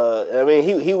was. I mean,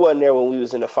 he wasn't there when we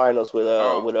was in the finals with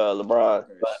LeBron.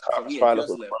 Okay. So finals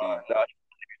with LeBron.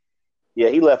 Yeah,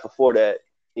 he left before that.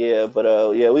 Yeah, but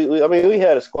we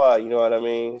had a squad. You know what I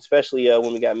mean? Especially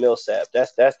when we got Millsap.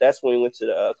 That's when we went to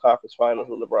the conference finals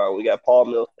with LeBron. We got Paul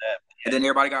Millsap. And then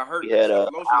everybody got hurt.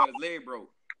 Lotion got his leg broke.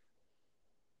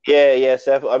 Yeah,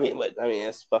 Seth. I mean,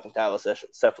 it's fucking Tyler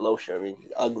Sefolosha. I mean,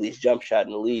 ugliest jump shot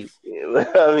in the league.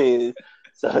 I mean,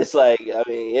 So it's like, I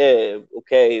mean, yeah,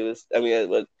 okay. It was, I mean,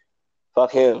 but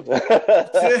fuck him.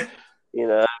 You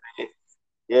know,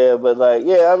 yeah, but like,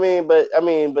 yeah, but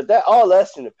that all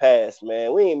that's in the past,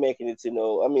 man. We ain't making it to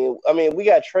no. I mean, we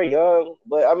got Trey Young,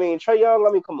 but I mean, Trey Young.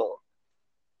 I mean, come on.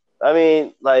 I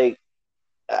mean, like,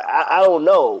 I don't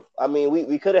know. I mean,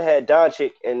 we could have had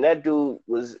Doncic, and that dude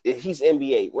he's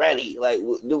NBA ready. Like,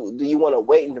 do you want to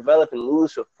wait and develop and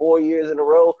lose for 4 years in a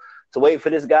row to wait for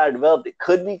this guy to develop? It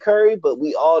could be Curry, but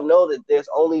we all know that there's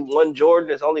only one Jordan,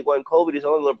 there's only one Kobe, there's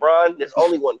only LeBron, there's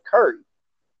only one Curry.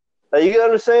 Like, you know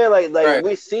what I'm saying? Like right.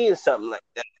 we're seeing something like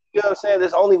that. You know what I'm saying?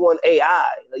 There's only one AI.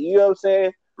 Like, you know what I'm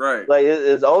saying? Right. Like,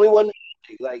 there's only one.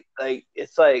 Like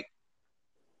it's like,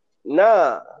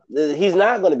 nah, he's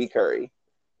not going to be Curry.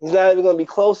 He's not even going to be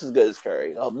close as good as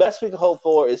Curry. The best we can hope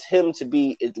for is him to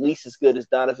be at least as good as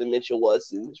Donovan Mitchell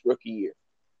was in his rookie year.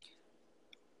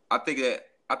 I think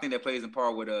that plays in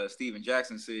part what Steven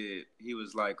Jackson said. He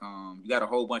was like, you got a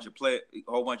whole bunch of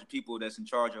people that's in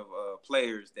charge of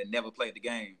players that never played the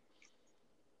game.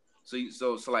 So you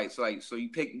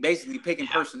basically picking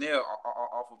personnel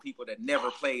off of people that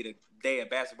never played a day of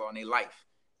basketball in their life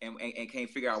and can't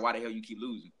figure out why the hell you keep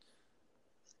losing.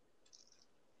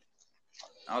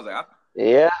 I was like,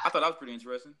 I thought that was pretty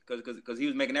interesting because he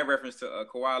was making that reference to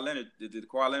Kawhi Leonard, the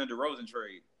Kawhi Leonard DeRozan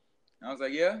trade. And I was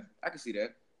like, yeah, I can see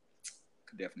that.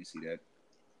 Could definitely see that.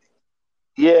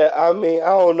 Yeah, I mean, I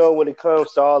don't know when it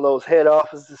comes to all those head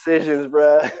office decisions,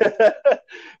 bro.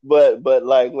 but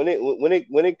like when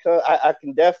it comes, I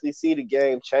can definitely see the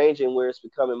game changing where it's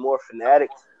becoming more fanatic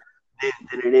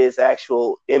than it is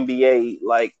actual NBA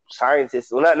like scientists.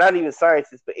 Well, not even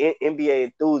scientists, but NBA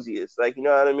enthusiasts. Like, you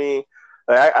know what I mean?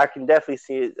 Like, I can definitely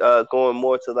see it going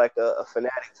more to like a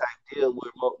fanatic type deal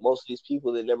where most of these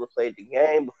people that never played the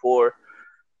game before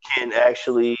can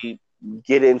actually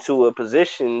get into a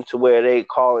position to where they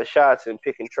calling shots and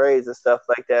picking trades and stuff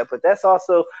like that. But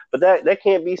that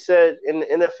can't be said in the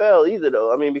NFL either,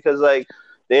 though. I mean, because like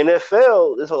the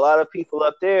NFL, there's a lot of people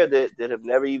up there that have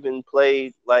never even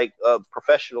played like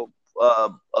professional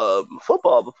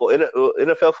football before,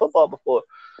 NFL football before.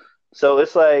 So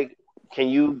it's like, can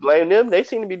you blame them? They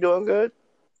seem to be doing good.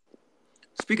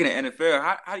 Speaking of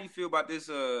NFL, how do you feel about this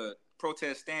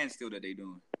protest standstill that they're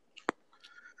doing?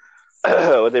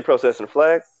 Were they protesting the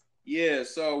flag? Yeah,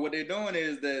 so what they're doing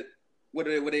is that what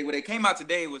they came out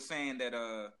today was saying that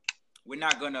we're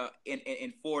not gonna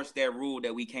enforce that rule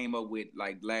that we came up with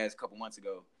like last couple months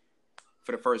ago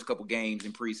for the first couple games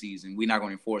in preseason. We're not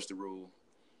gonna enforce the rule,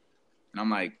 and I'm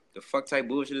like, the fuck type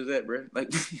bullshit is that, bro?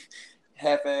 Like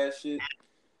half-ass shit.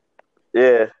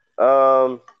 Yeah.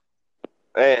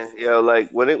 Man, like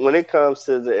when it comes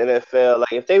to the NFL,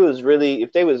 like if they was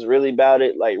really about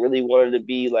it, like really wanted to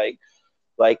be like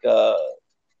make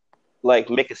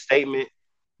a statement,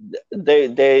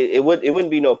 it wouldn't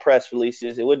be no press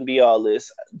releases. It wouldn't be all this.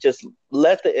 Just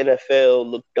let the NFL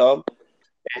look dumb,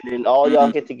 and then all y'all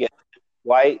get together,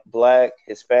 white, black,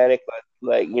 Hispanic,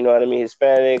 like you know what I mean,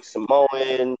 Hispanic,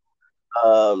 Samoan,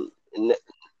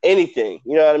 anything,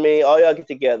 you know what I mean. All y'all get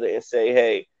together and say,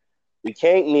 hey, we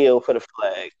can't kneel for the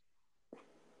flag.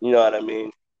 You know what I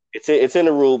mean? It's in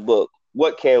the rule book.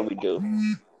 What can we do?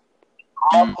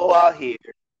 I'll go out here,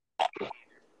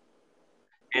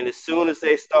 and as soon as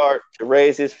they start to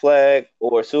raise his flag,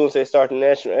 or as soon as they start the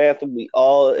national anthem, we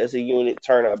all as a unit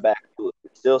turn our back to it.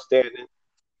 It's still standing,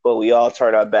 but we all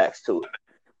turn our backs to it.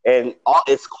 And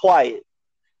it's quiet.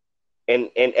 And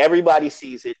everybody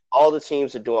sees it. All the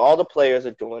teams are doing all the players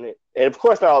are doing it. And of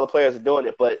course not all the players are doing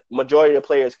it, but majority of the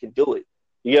players can do it.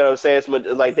 You know what I'm saying? It's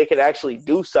like they can actually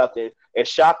do something and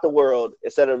shock the world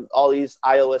instead of all these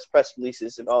iOS press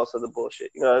releases and all this other bullshit.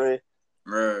 You know what I mean?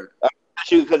 Right.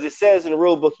 Because it says in the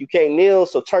rule book you can't kneel,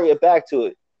 so turn your back to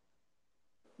it.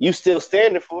 You still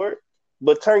standing for it,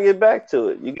 but turn your back to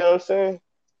it. You get what I'm saying?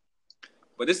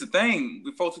 But this is the thing.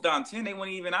 Before 2010, they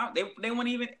weren't even out. They weren't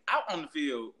even out on the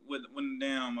field when the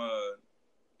damn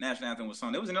national anthem was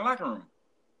sung. They was in the locker room.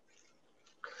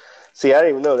 See, I didn't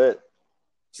even know that.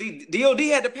 See, DOD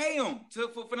had to pay them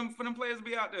for them players to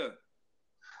be out there.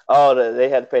 Oh, they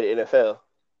had to pay the NFL.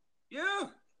 Yeah.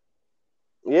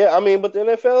 Yeah, I mean, but the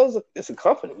NFL it's a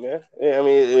company, man. Yeah, I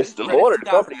mean, it's the board of the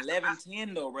company.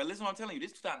 2011-10 though, bro. Listen, what I'm telling you.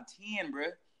 This 2010, bro.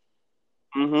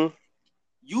 Mm-hmm.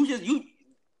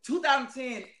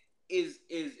 2010 is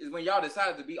when y'all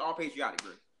decided to be all patriotic,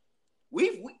 bro.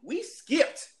 We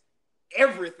skipped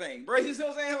everything, bro. You see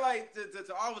what I'm saying? Like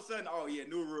to all of a sudden, oh yeah,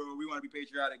 new rule. We want to be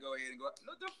patriotic. Go ahead and go.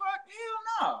 What the fuck?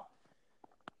 Hell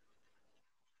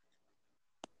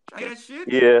no. Try that shit.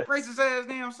 Yeah. Racist ass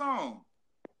damn song.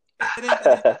 And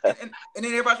then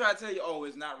everybody try to tell you, oh,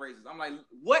 it's not racist. I'm like,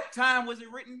 what time was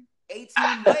it written? 18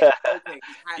 late. Okay,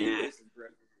 he's highly Yeah. racist, bro.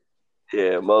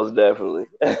 Yeah, most definitely.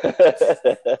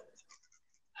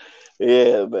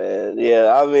 Yeah, man.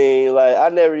 Yeah, I mean, like, I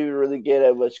never even really gave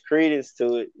that much credence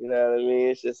to it. You know what I mean?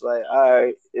 It's just like, all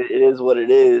right, it is what it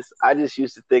is. I just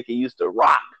used to think it used to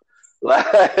rock. Like,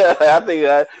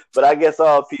 but I guess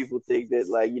all people think that,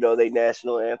 like, they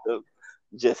national anthem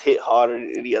just hit harder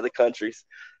than any other countries.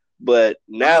 But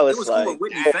I mean, now it it's was cool when like,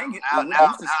 Whitney damn, sang it. When Whitney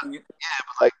Houston sang it.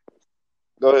 like,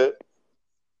 go ahead.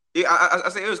 Yeah, I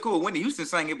say it was cool when Whitney Houston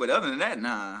sang it, but other than that,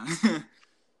 nah.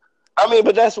 I mean,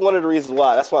 but that's one of the reasons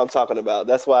why. That's what I'm talking about.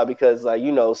 That's why, because, like,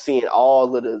 seeing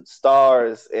all of the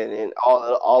stars and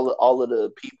all of the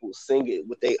people sing it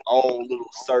with their own little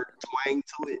certain twang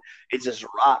to it, it just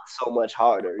rocks so much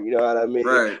harder. You know what I mean?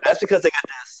 Right. That's because they got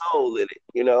that soul in it,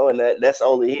 and that's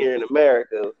only here in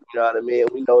America. You know what I mean?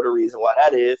 We know the reason why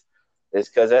that is. It's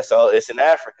because that's all. It's in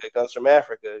Africa. It comes from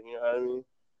Africa. You know what I mean?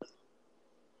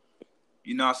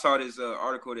 I saw this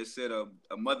article that said a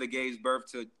mother gave birth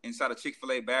to inside a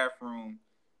Chick-fil-A bathroom,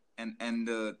 and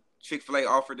the Chick-fil-A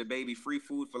offered the baby free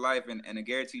food for life and a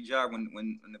guaranteed job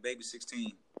when the baby's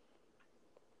 16.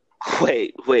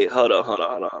 Wait, hold on.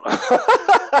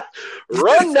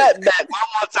 Run that back one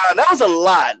more time. That was a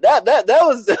lot. That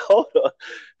was hold on.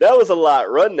 That was a lot.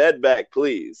 Run that back,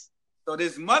 please. So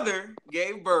this mother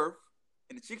gave birth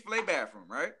in the Chick-fil-A bathroom,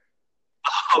 right?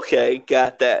 Okay,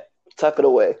 got that. Tuck it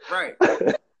away. Right.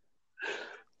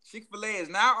 Chick-fil-A is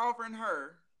now offering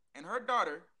her and her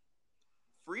daughter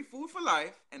free food for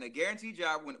life and a guaranteed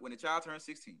job when the child turns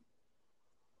 16.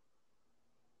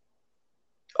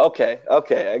 Okay,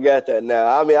 I got that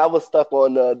now. I mean, I was stuck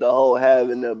on the whole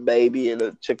having a baby in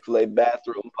a Chick-fil-A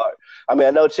bathroom part. I mean,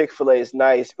 I know Chick-fil-A is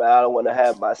nice, but I don't want to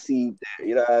have my seed there.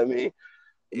 You know what I mean?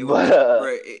 It was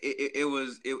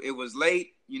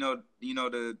late.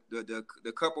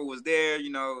 The couple was there.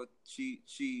 She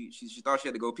thought she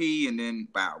had to go pee, and then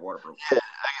water broke. Yeah.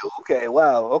 Okay.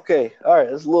 Wow. Okay. All right.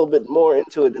 There's a little bit more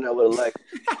into it than I would have liked.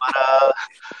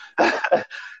 But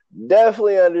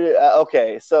definitely under.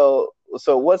 Okay. So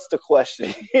what's the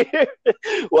question here?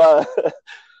 Why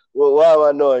am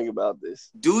I knowing about this?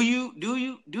 Do you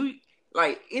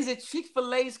like? Is it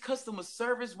Chick-fil-A's customer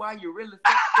service why you're really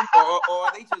fucking, or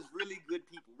are they just really good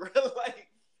people, bro?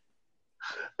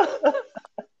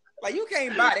 Like you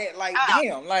can't buy that. Like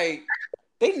damn, like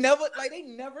they never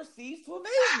cease to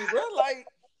amaze me, bro. Like,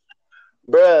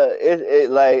 bruh, it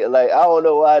like I don't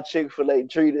know why Chick-fil-A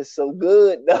treat us so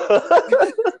good.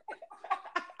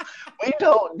 We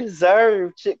don't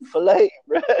deserve Chick-fil-A,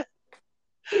 bruh.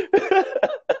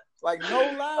 Like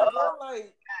no lie, bro.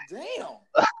 Like damn.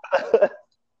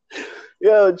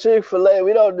 Yo, Chick-fil-A,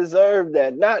 we don't deserve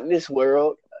that. Not in this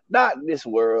world. Not in this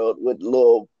world with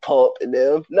little pump in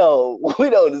them. No, we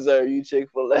don't deserve you,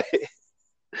 Chick-fil-A.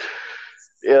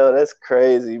 Yo, that's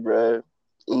crazy, bro.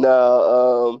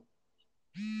 No,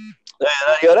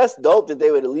 yo, that's dope that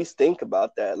they would at least think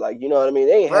about that. Like, you know what I mean?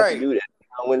 They ain't have to do that.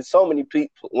 When so many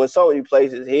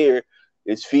places here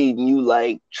is feeding you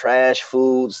like trash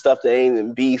food, stuff that ain't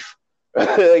even beef.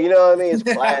 You know what I mean? It's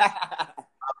plastic.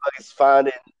 It's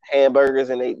finding hamburgers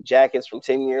and they jackets from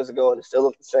 10 years ago and it still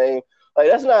look the same. Like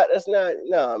that's not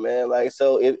no, man. Like,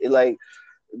 so it like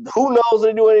who knows what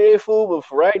they're doing in their food, but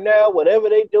for right now, whatever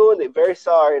they're doing, they're very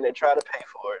sorry and they try to pay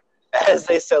for it as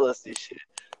they sell us this shit.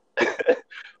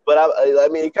 But I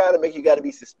mean, it kind of make you got to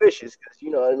be suspicious because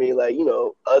you know what I mean. Like,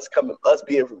 us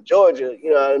being from Georgia,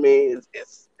 you know what I mean.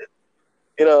 It's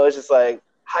it's just like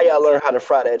how y'all learn how to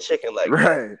fry that chicken like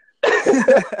right.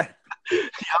 That.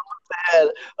 Y'all had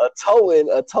a toe in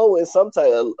some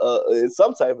type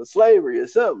of slavery or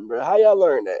something, bro. How y'all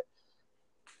learn that?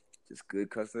 Just good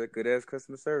ass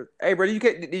customer service. Hey, bro,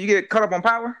 did you get caught up on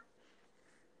Power?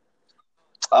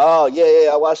 Oh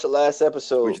yeah. I watched the last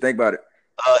episode. What you think about it?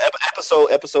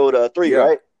 Episode 3,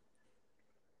 right?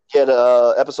 Yeah,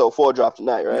 the episode 4 dropped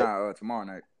tonight, right? Nah, tomorrow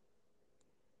night.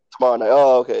 Tomorrow night.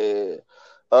 Oh, okay.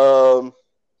 Yeah.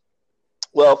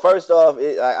 Well, first off,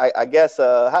 I guess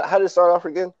how did it start off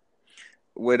again?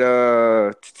 With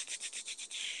how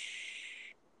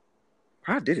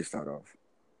did it start off?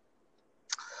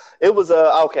 It was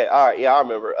okay, all right, yeah, I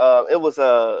remember. It was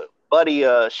Buddy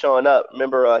showing up.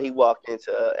 Remember, he walked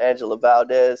into Angela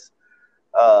Valdez,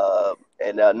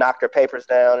 and knocked her papers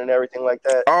down and everything like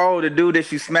that. Oh, the dude that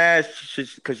she smashed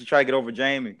because she tried to get over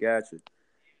Jamie. Gotcha.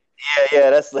 Yeah,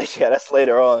 that's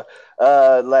later on.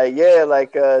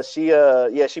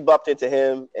 She bumped into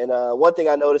him, and one thing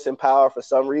I noticed in Power for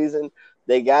some reason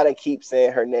they gotta keep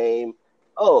saying her name.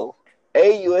 Oh,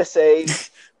 AUSA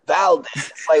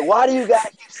Valdez. Like, why do you gotta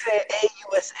keep saying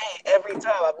AUSA every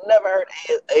time. I've never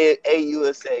heard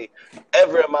AUSA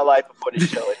ever in my life before the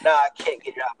show, and now I can't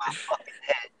get it out of my fucking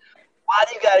head. Why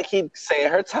do you gotta keep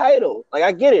saying her title? Like,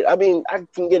 I get it. I mean, I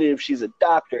can get it if she's a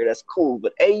doctor. That's cool.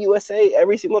 But AUSA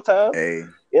every single time? Hey.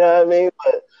 You know what I mean?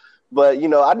 But you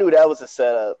know, I knew that was a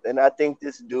setup, and I think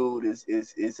this dude is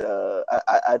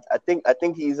I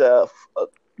think he's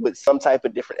with some type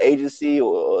of different agency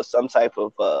or some type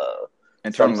of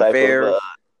internal affairs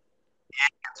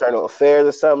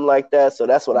or something like that. So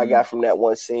that's what I got from that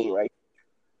one scene, right?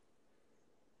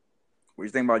 What you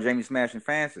think about Jamie smashing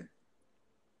Fancy?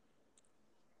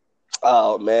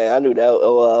 Oh man, I knew that.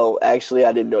 Well, actually,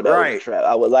 I didn't know that was a trap.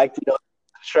 I would like to know it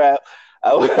was a trap.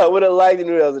 I would have liked to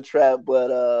know that was a trap,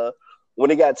 but when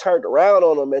it got turned around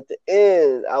on him at the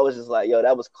end, I was just like, "Yo,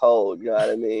 that was cold." You know what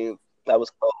I mean? That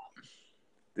was cold.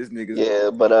 This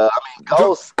nigga's but I mean,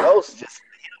 Ghost just,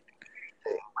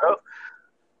 bro.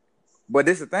 But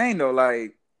this is the thing though,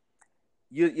 like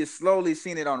you're slowly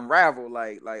seeing it unravel,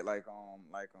 like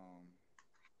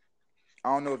I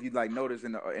don't know if you like noticed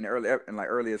in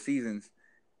earlier seasons,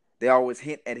 they always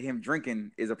hint at him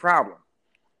drinking is a problem.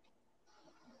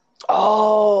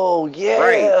 Oh yeah,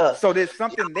 right. So there's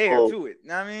something there to it. You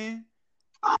know what I mean?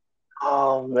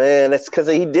 Oh man, that's because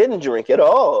he didn't drink at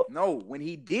all. No, when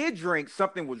he did drink,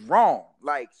 something was wrong.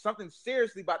 Like something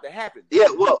seriously about to happen. Yeah,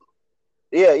 well,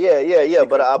 yeah.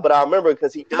 But I remember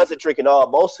because he doesn't drink at all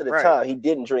most of the time. He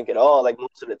didn't drink at all like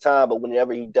most of the time. But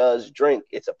whenever he does drink,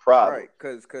 it's a problem. Right,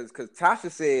 because Tasha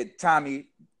said Tommy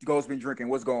Ghost been drinking.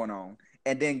 What's going on?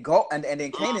 And then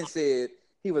Kanan said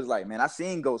he was like, man, I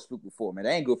seen Ghost spook before. Man,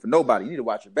 that ain't good for nobody. You need to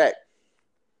watch your back.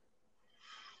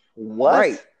 What?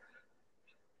 Right.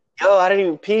 Yo, I didn't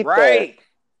even peep that.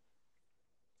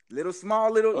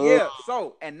 Little, yeah.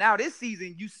 So, and now this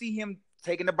season, you see him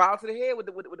taking the ball to the head with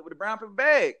the brown paper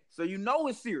bag. So you know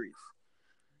it's serious.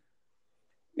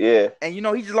 Yeah. And you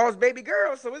know he just lost baby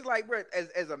girl. So it's like, bro,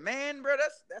 as a man, bro,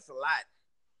 that's a lot.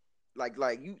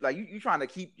 Like you trying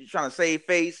to save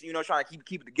face, you know, trying to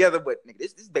keep it together, but nigga,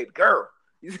 this baby girl.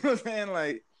 You know what I'm saying?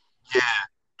 Like,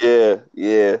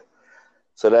 yeah.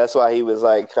 So that's why he was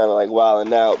like kind of like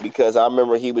wilding out, because I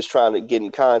remember he was trying to get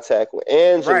in contact with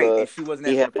Angela. Right, and she wasn't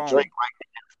answering the phone. Drink right there.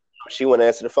 She wouldn't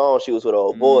answer the phone. She was with an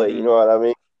old boy. You know what I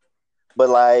mean? But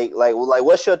like,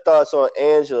 what's your thoughts on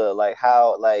Angela? Like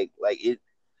how, like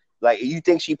you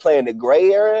think she playing the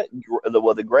gray area,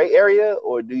 the gray area,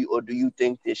 or do you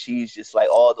think that she's just like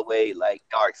all the way like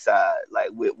dark side, like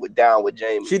with down with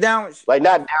Jamie? She down, like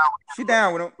not down. She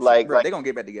down with him. Like, bro, they gonna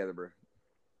get back together, bro.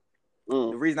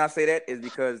 The reason I say that is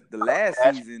because the last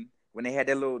season when they had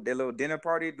their little dinner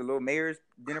party, the little mayor's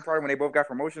dinner party when they both got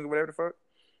promotions or whatever the fuck.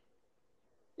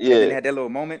 Yeah, and they had that little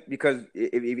moment because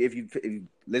if you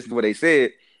listen to what they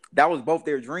said, that was both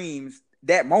their dreams.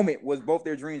 That moment was both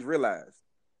their dreams realized.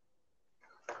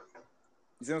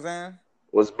 You see what I'm saying?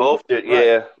 Was both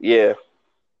their yeah.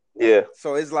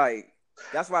 So it's like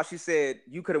that's why she said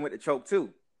you could have went to choke too.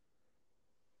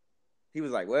 He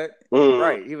was like, "What?"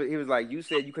 Right? He was like, "You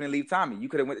said you couldn't leave Tommy. You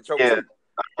could have went to choke too."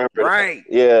 Right?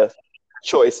 Yeah,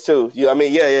 choice too. I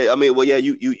mean, yeah. I mean, well, yeah,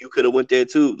 you could have went there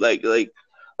too. Like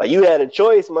you had a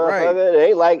choice, motherfucker. Right. It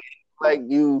ain't like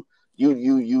you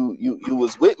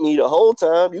was with me the whole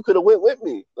time. You could have went with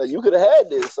me. Like you could have had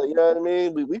this. So you know what I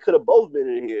mean? We could have both been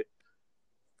in here.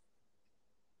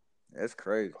 That's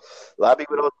crazy. A lot of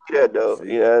people don't see that though.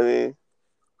 You know what I mean?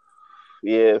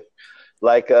 Yeah.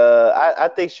 Like I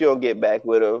think she'll get back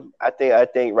with him. I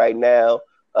think right now,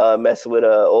 messing with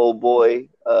a old boy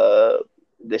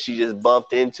that she just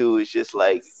bumped into is just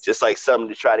like something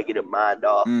to try to get her mind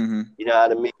off. Mm-hmm. You know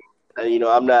what I mean? And,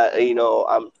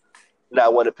 I'm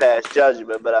not one to pass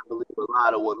judgment, but I believe a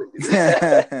lot of women do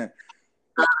that.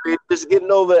 Just getting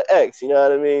over an ex, you know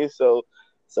what I mean? So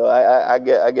I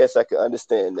guess I can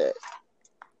understand that.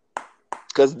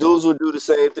 Because dudes will do the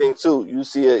same thing too. You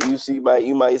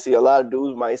might see a lot of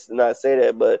dudes might not say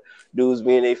that, but dudes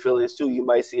being their feelings too. You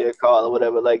might see a call or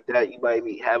whatever like that. You might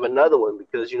have another one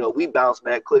because we bounce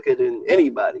back quicker than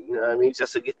anybody. You know what I mean?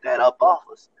 Just to get that up off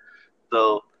us.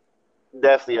 So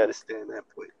definitely understand that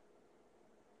point.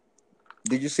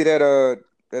 Did you see that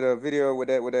video where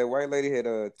that white lady had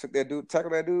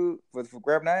tackled that dude for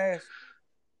grabbing her ass?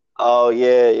 Oh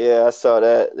yeah, I saw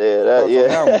that.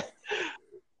 Yeah.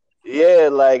 Yeah,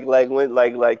 like when I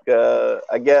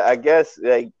guess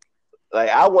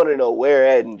I want to know where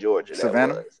at in Georgia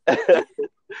Savannah? that was.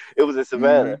 It was in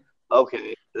Savannah. Mm-hmm.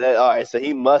 Okay, all right. So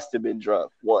he must have been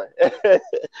drunk. One,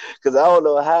 because I don't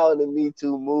know how in the Me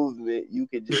Too movement you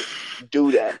could just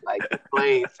do that like in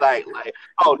plain sight. Like,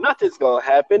 oh, nothing's gonna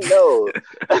happen. No,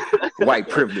 white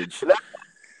privilege.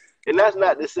 And that's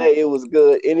not to say it was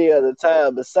good any other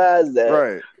time besides that.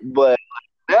 Right. But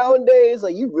nowadays,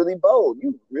 like, you really bold.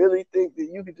 You really think that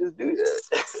you could just do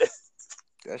that.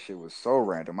 That shit was so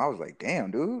random. I was like,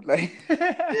 damn, dude. Like,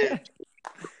 Yeah,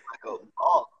 like a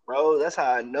boss, bro. That's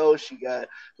how I know she got,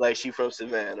 like, she from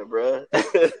Savannah, bro.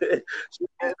 She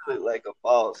handled it like a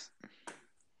boss.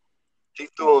 She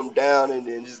threw him down and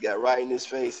then just got right in his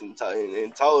face and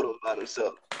told him about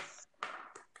himself.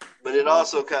 But it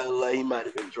also kind of like he might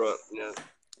have been drunk, you know.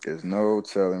 there's no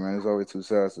telling, man. There's always two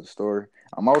sides to the story.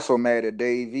 I'm also mad at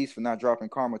Dave East for not dropping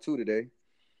Karma 2 today.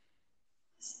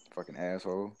 Fucking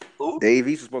asshole. Who? Dave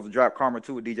East was supposed to drop Karma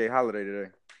 2 with DJ Holiday today.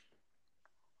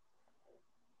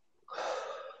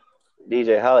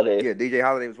 DJ Holiday. Yeah, DJ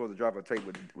Holiday was supposed to drop a tape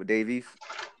with Dave East.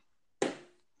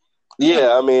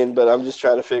 Yeah, I mean, but I'm just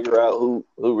trying to figure out who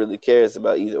really cares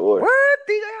about either or. What?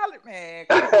 DJ Holiday? Man,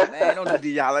 come on, man. Don't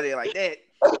do DJ Holiday like that.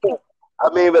 I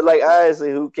mean, but like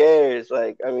honestly, who cares?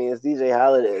 Like, I mean, it's DJ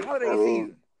Holiday. Holiday I mean,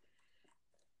 season.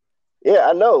 yeah,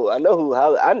 I know who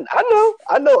Holiday.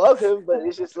 I know of him, but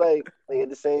it's just like at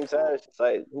the same time, it's just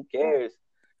like who cares?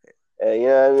 And you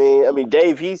know what I mean? I mean,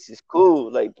 Dave East is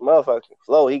cool. Like the motherfucking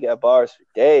flow, he got bars for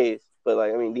days. But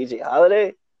like, I mean, DJ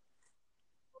Holiday.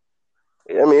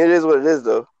 I mean, it is what it is,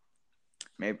 though.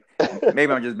 Maybe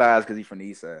I'm just biased because he's from the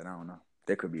East Side. I don't know.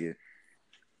 That could be it.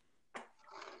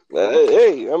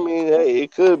 Hey, I mean,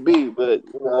 it could be, but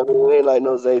you know, I mean, it ain't like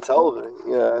no Zaytoven.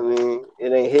 You know what I mean?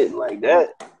 It ain't hitting like that.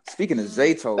 Speaking of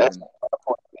That's Zaytoven, my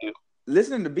point of view.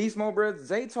 listening to Beast Mode, bro,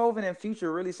 Zaytoven and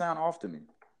Future really sound off to me.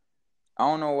 I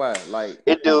don't know why. Like,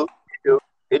 It do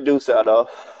sound off.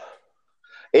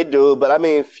 It do, but I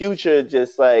mean, Future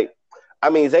just like, I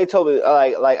mean, Zaytoven,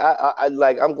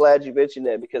 like I'm glad you mentioned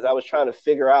that because I was trying to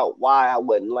figure out why I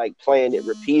wasn't like playing it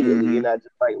repeatedly and I just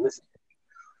like listen,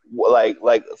 like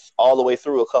all the way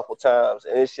through a couple times,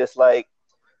 and it's just like,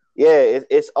 yeah,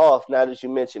 it's off now that you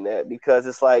mentioned that because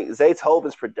it's like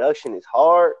Zaytoven's production is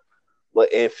hard,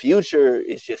 but in Future,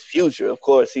 it's just Future. Of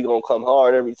course, he gonna come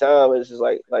hard every time. It's just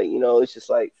like you know, it's just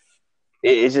like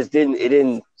it just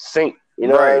didn't sync. You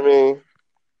know what I mean?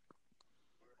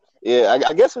 Yeah,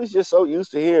 I guess we just so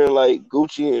used to hearing like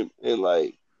Gucci and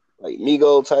like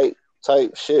Migo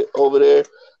type shit over there,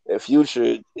 and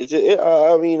Future.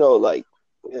 I mean, you know, like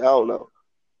I don't know.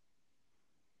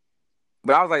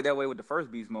 but I was like that way with the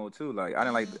first Beast Mode too. Like, I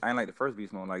didn't like the first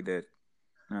Beast Mode like that.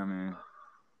 You know what I mean?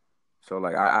 So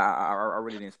like, I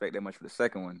really didn't expect that much for the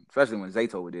second one, especially when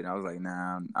Zaytoven did. I was like,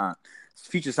 nah.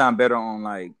 Future sound better on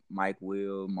like Mike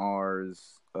Will,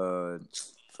 Mars,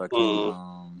 fucking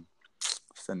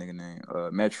what's that nigga name?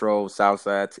 Metro,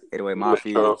 Southside, 808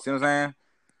 Mafia. Metro. See what I'm saying?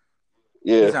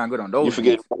 Yeah, He sound good on those. You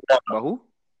forget beats. But who?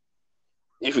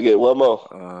 You forget one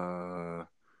more.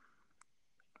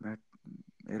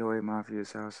 808 Mafia,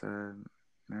 Southside,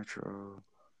 Metro.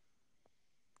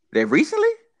 They recently?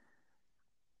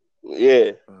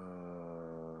 Yeah.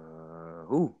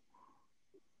 Who?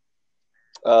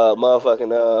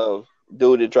 Motherfucking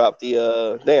dude that dropped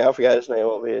the damn, I forgot his name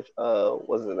over here.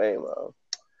 What's his name?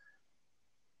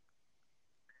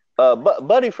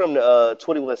 Buddy from the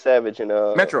 21 Savage and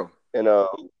Metro. And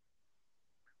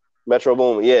Metro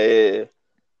Boomin. Yeah.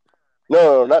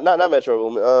 No, not Metro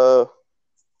Boomin.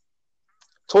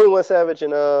 21 Savage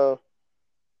and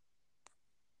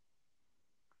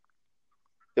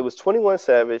it was 21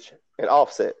 Savage and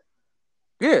Offset.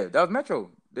 Yeah, that was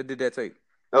Metro that did that tape.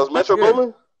 That was Metro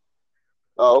Boomin?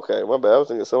 Oh, okay. My bad. I was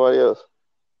thinking somebody else.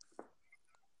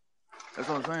 That's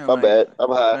what I'm saying. My bad.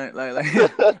 I'm high.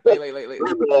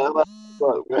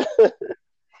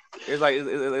 It's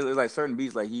like certain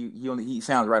beats, like he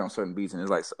sounds right on certain beats, and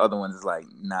it's like other ones is like,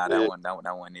 nah, that one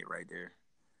wasn't it right there.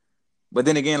 But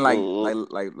then again, like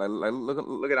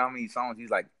look at how many songs he's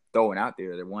like throwing out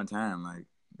there at one time. Like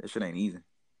that shit ain't easy.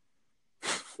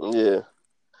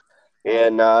 Yeah,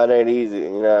 nah, it ain't easy,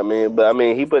 you know what I mean? But I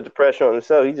mean, he put the pressure on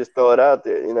himself. He just throw it out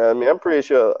there, you know what I mean? I'm pretty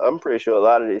sure a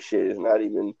lot of this shit is not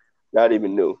even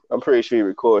new. I'm pretty sure he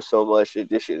records so much that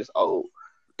this shit is old.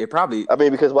 It probably. I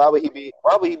mean, because why would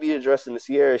he be addressing the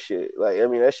Sierra shit? Like, I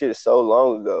mean, that shit is so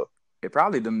long ago. It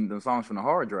probably them songs from the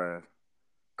hard drive,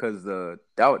 because that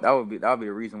would be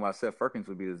a reason why Seth Ferkins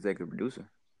would be the executive producer.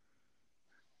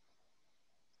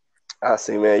 I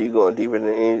see, man. You going deeper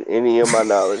than any of my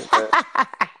knowledge, man.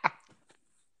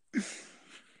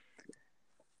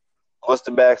 What's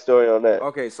the backstory on that?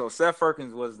 Okay, so Seth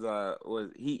Ferkins was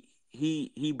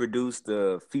he produced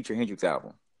the Future Hendrix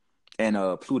album and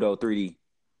Pluto 3D.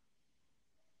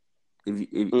 If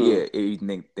you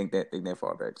think that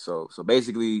far back, so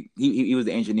basically he was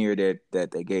the engineer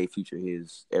that gave Future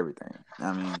his everything.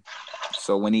 I mean,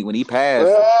 So when he passed,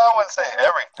 Well, I wouldn't say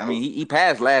everything. I mean, he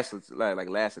passed last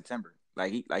September.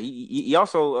 He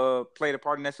also played a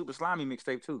part in that Super Slimy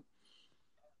mixtape too.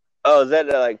 Oh, is that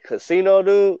like Casino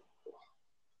dude?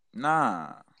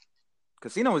 Nah,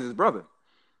 Casino was his brother.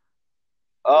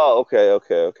 Oh, okay.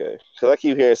 Because I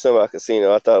keep hearing something about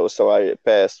Casino. I thought it was somebody that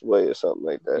passed away or something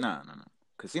like that. Nah.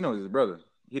 Casino was his brother.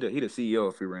 He the CEO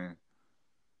of Free Ran.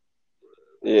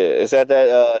 Yeah, is that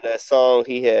that song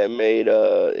he had made?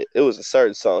 It was a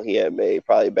certain song he had made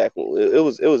probably back when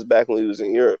it was back when he was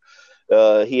in Europe.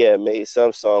 He had made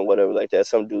some song, whatever like that.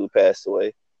 Some dude passed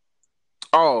away.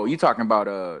 Oh, you talking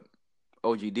about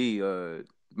OGD,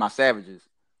 My Savages?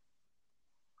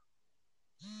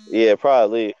 Yeah,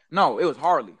 probably. No, it was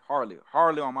Harley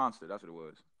on Monster. That's what it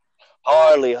was.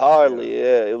 Harley.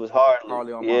 Yeah, it was Harley.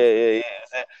 Harley on Yeah, Monster.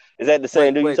 yeah. Is that the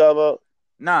same dude you talking about?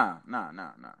 Nah.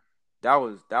 That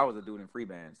was a dude in Free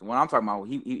Bands. The one I'm talking about,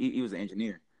 he was an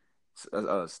engineer,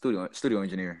 studio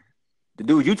engineer. The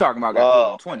dude you talking about got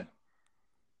killed on 20.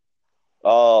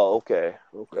 Oh, okay.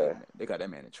 They got that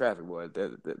man in traffic, boy.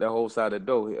 That whole side of the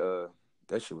door,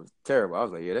 that shit was terrible. I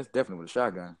was like, yeah, that's definitely with a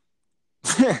shotgun.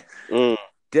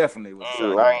 Definitely with a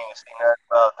shotgun. I ain't seen that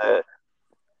about that.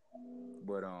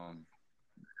 But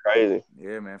crazy.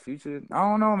 Yeah, man. Future, I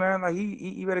don't know, man. Like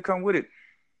he better come with it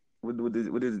with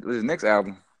his next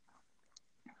album.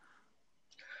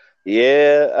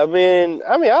 Yeah, I mean,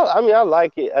 I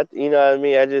like it. You know what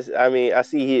I mean? I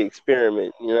see he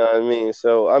experiment. You know what I mean?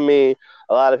 So, I mean,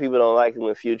 a lot of people don't like him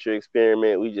when Future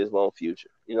experiment. We just want Future.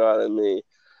 You know what I mean?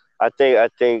 I think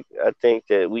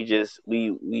that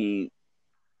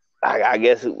I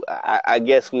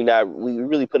guess we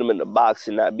really put him in the box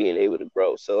and not being able to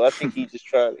grow. So I think he's just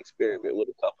trying to experiment with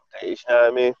a couple things. You know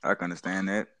what I mean? I can understand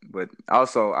that, but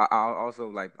also I also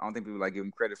like I don't think people like give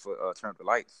him credit for Turn Up the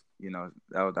Lights. You know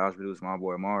that was produced by my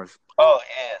boy Mars. Oh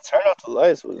yeah, Turn Up the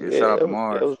Lights was shout out to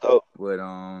Mars. It was dope. But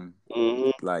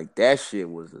like that shit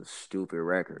was a stupid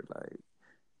record. Like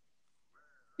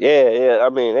yeah. I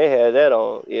mean they had that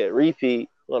on repeat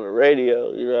on the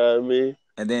radio. You know what I mean?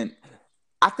 And then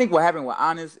I think what happened with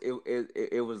Honest,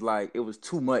 it was like it was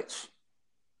too much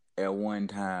at one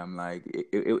time. Like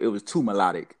it was too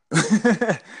melodic.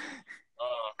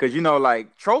 Cause you know,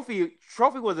 like Trophy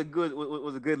was a good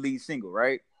lead single,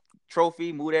 right?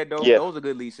 Trophy, Move That Dope, those are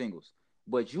good lead singles.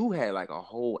 But you had like a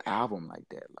whole album like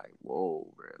that. Like,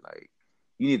 whoa, bro. Like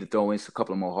you need to throw in a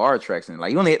couple of more hard tracks in.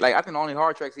 Like you only I think the only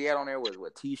hard tracks he had on there was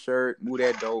T-Shirt, Move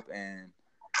That Dope, and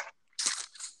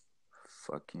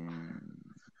fucking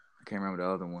I can't remember the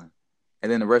other one. And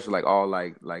then the rest were like all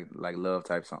like love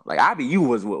type songs. Like IBU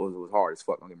was hard as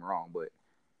fuck, don't get me wrong, but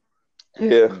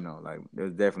yeah. You know, like it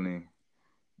was definitely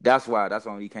that's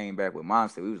when he came back with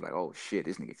Monster. We was like, oh shit,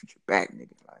 this nigga Future back,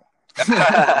 nigga. Like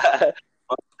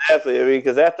definitely, I mean,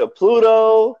 because after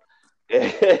Pluto,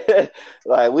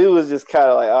 like we was just kind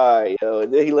of like, all right, yo.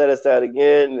 And then he let us out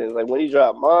again, and like when he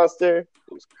dropped Monster, it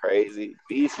was crazy.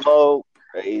 Beast Mode,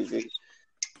 crazy.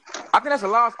 I think that's a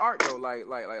lost art though. Like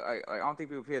I don't think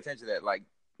people pay attention to that. Like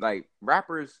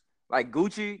rappers like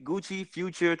Gucci,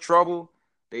 Future, Trouble,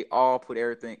 they all put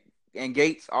everything, and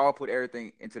Gates all put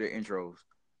everything into their intros.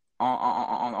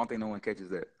 I don't think no one catches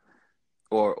that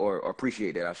or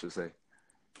appreciate that, I should say.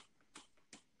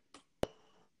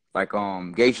 Like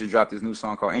Gates just dropped this new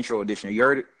song called Intro Edition. You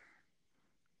heard it?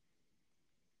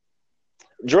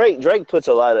 Drake puts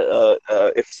a lot of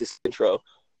emphasis intro.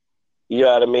 You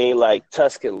know what I mean? Like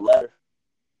Tuscan Letter.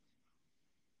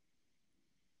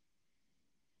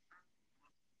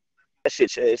 That shit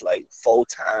changed like 4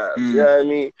 times. You know what I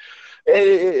mean?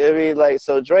 I mean, like,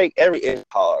 so Drake, every intro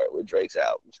hard with Drake's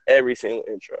albums. Every single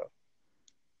intro.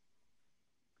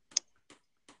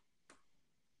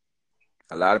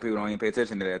 A lot of people don't even pay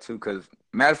attention to that too. Cause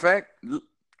matter of fact,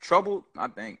 Trouble, I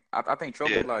think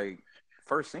Trouble like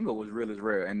first single was Real Is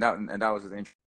Rare, and that was his intro.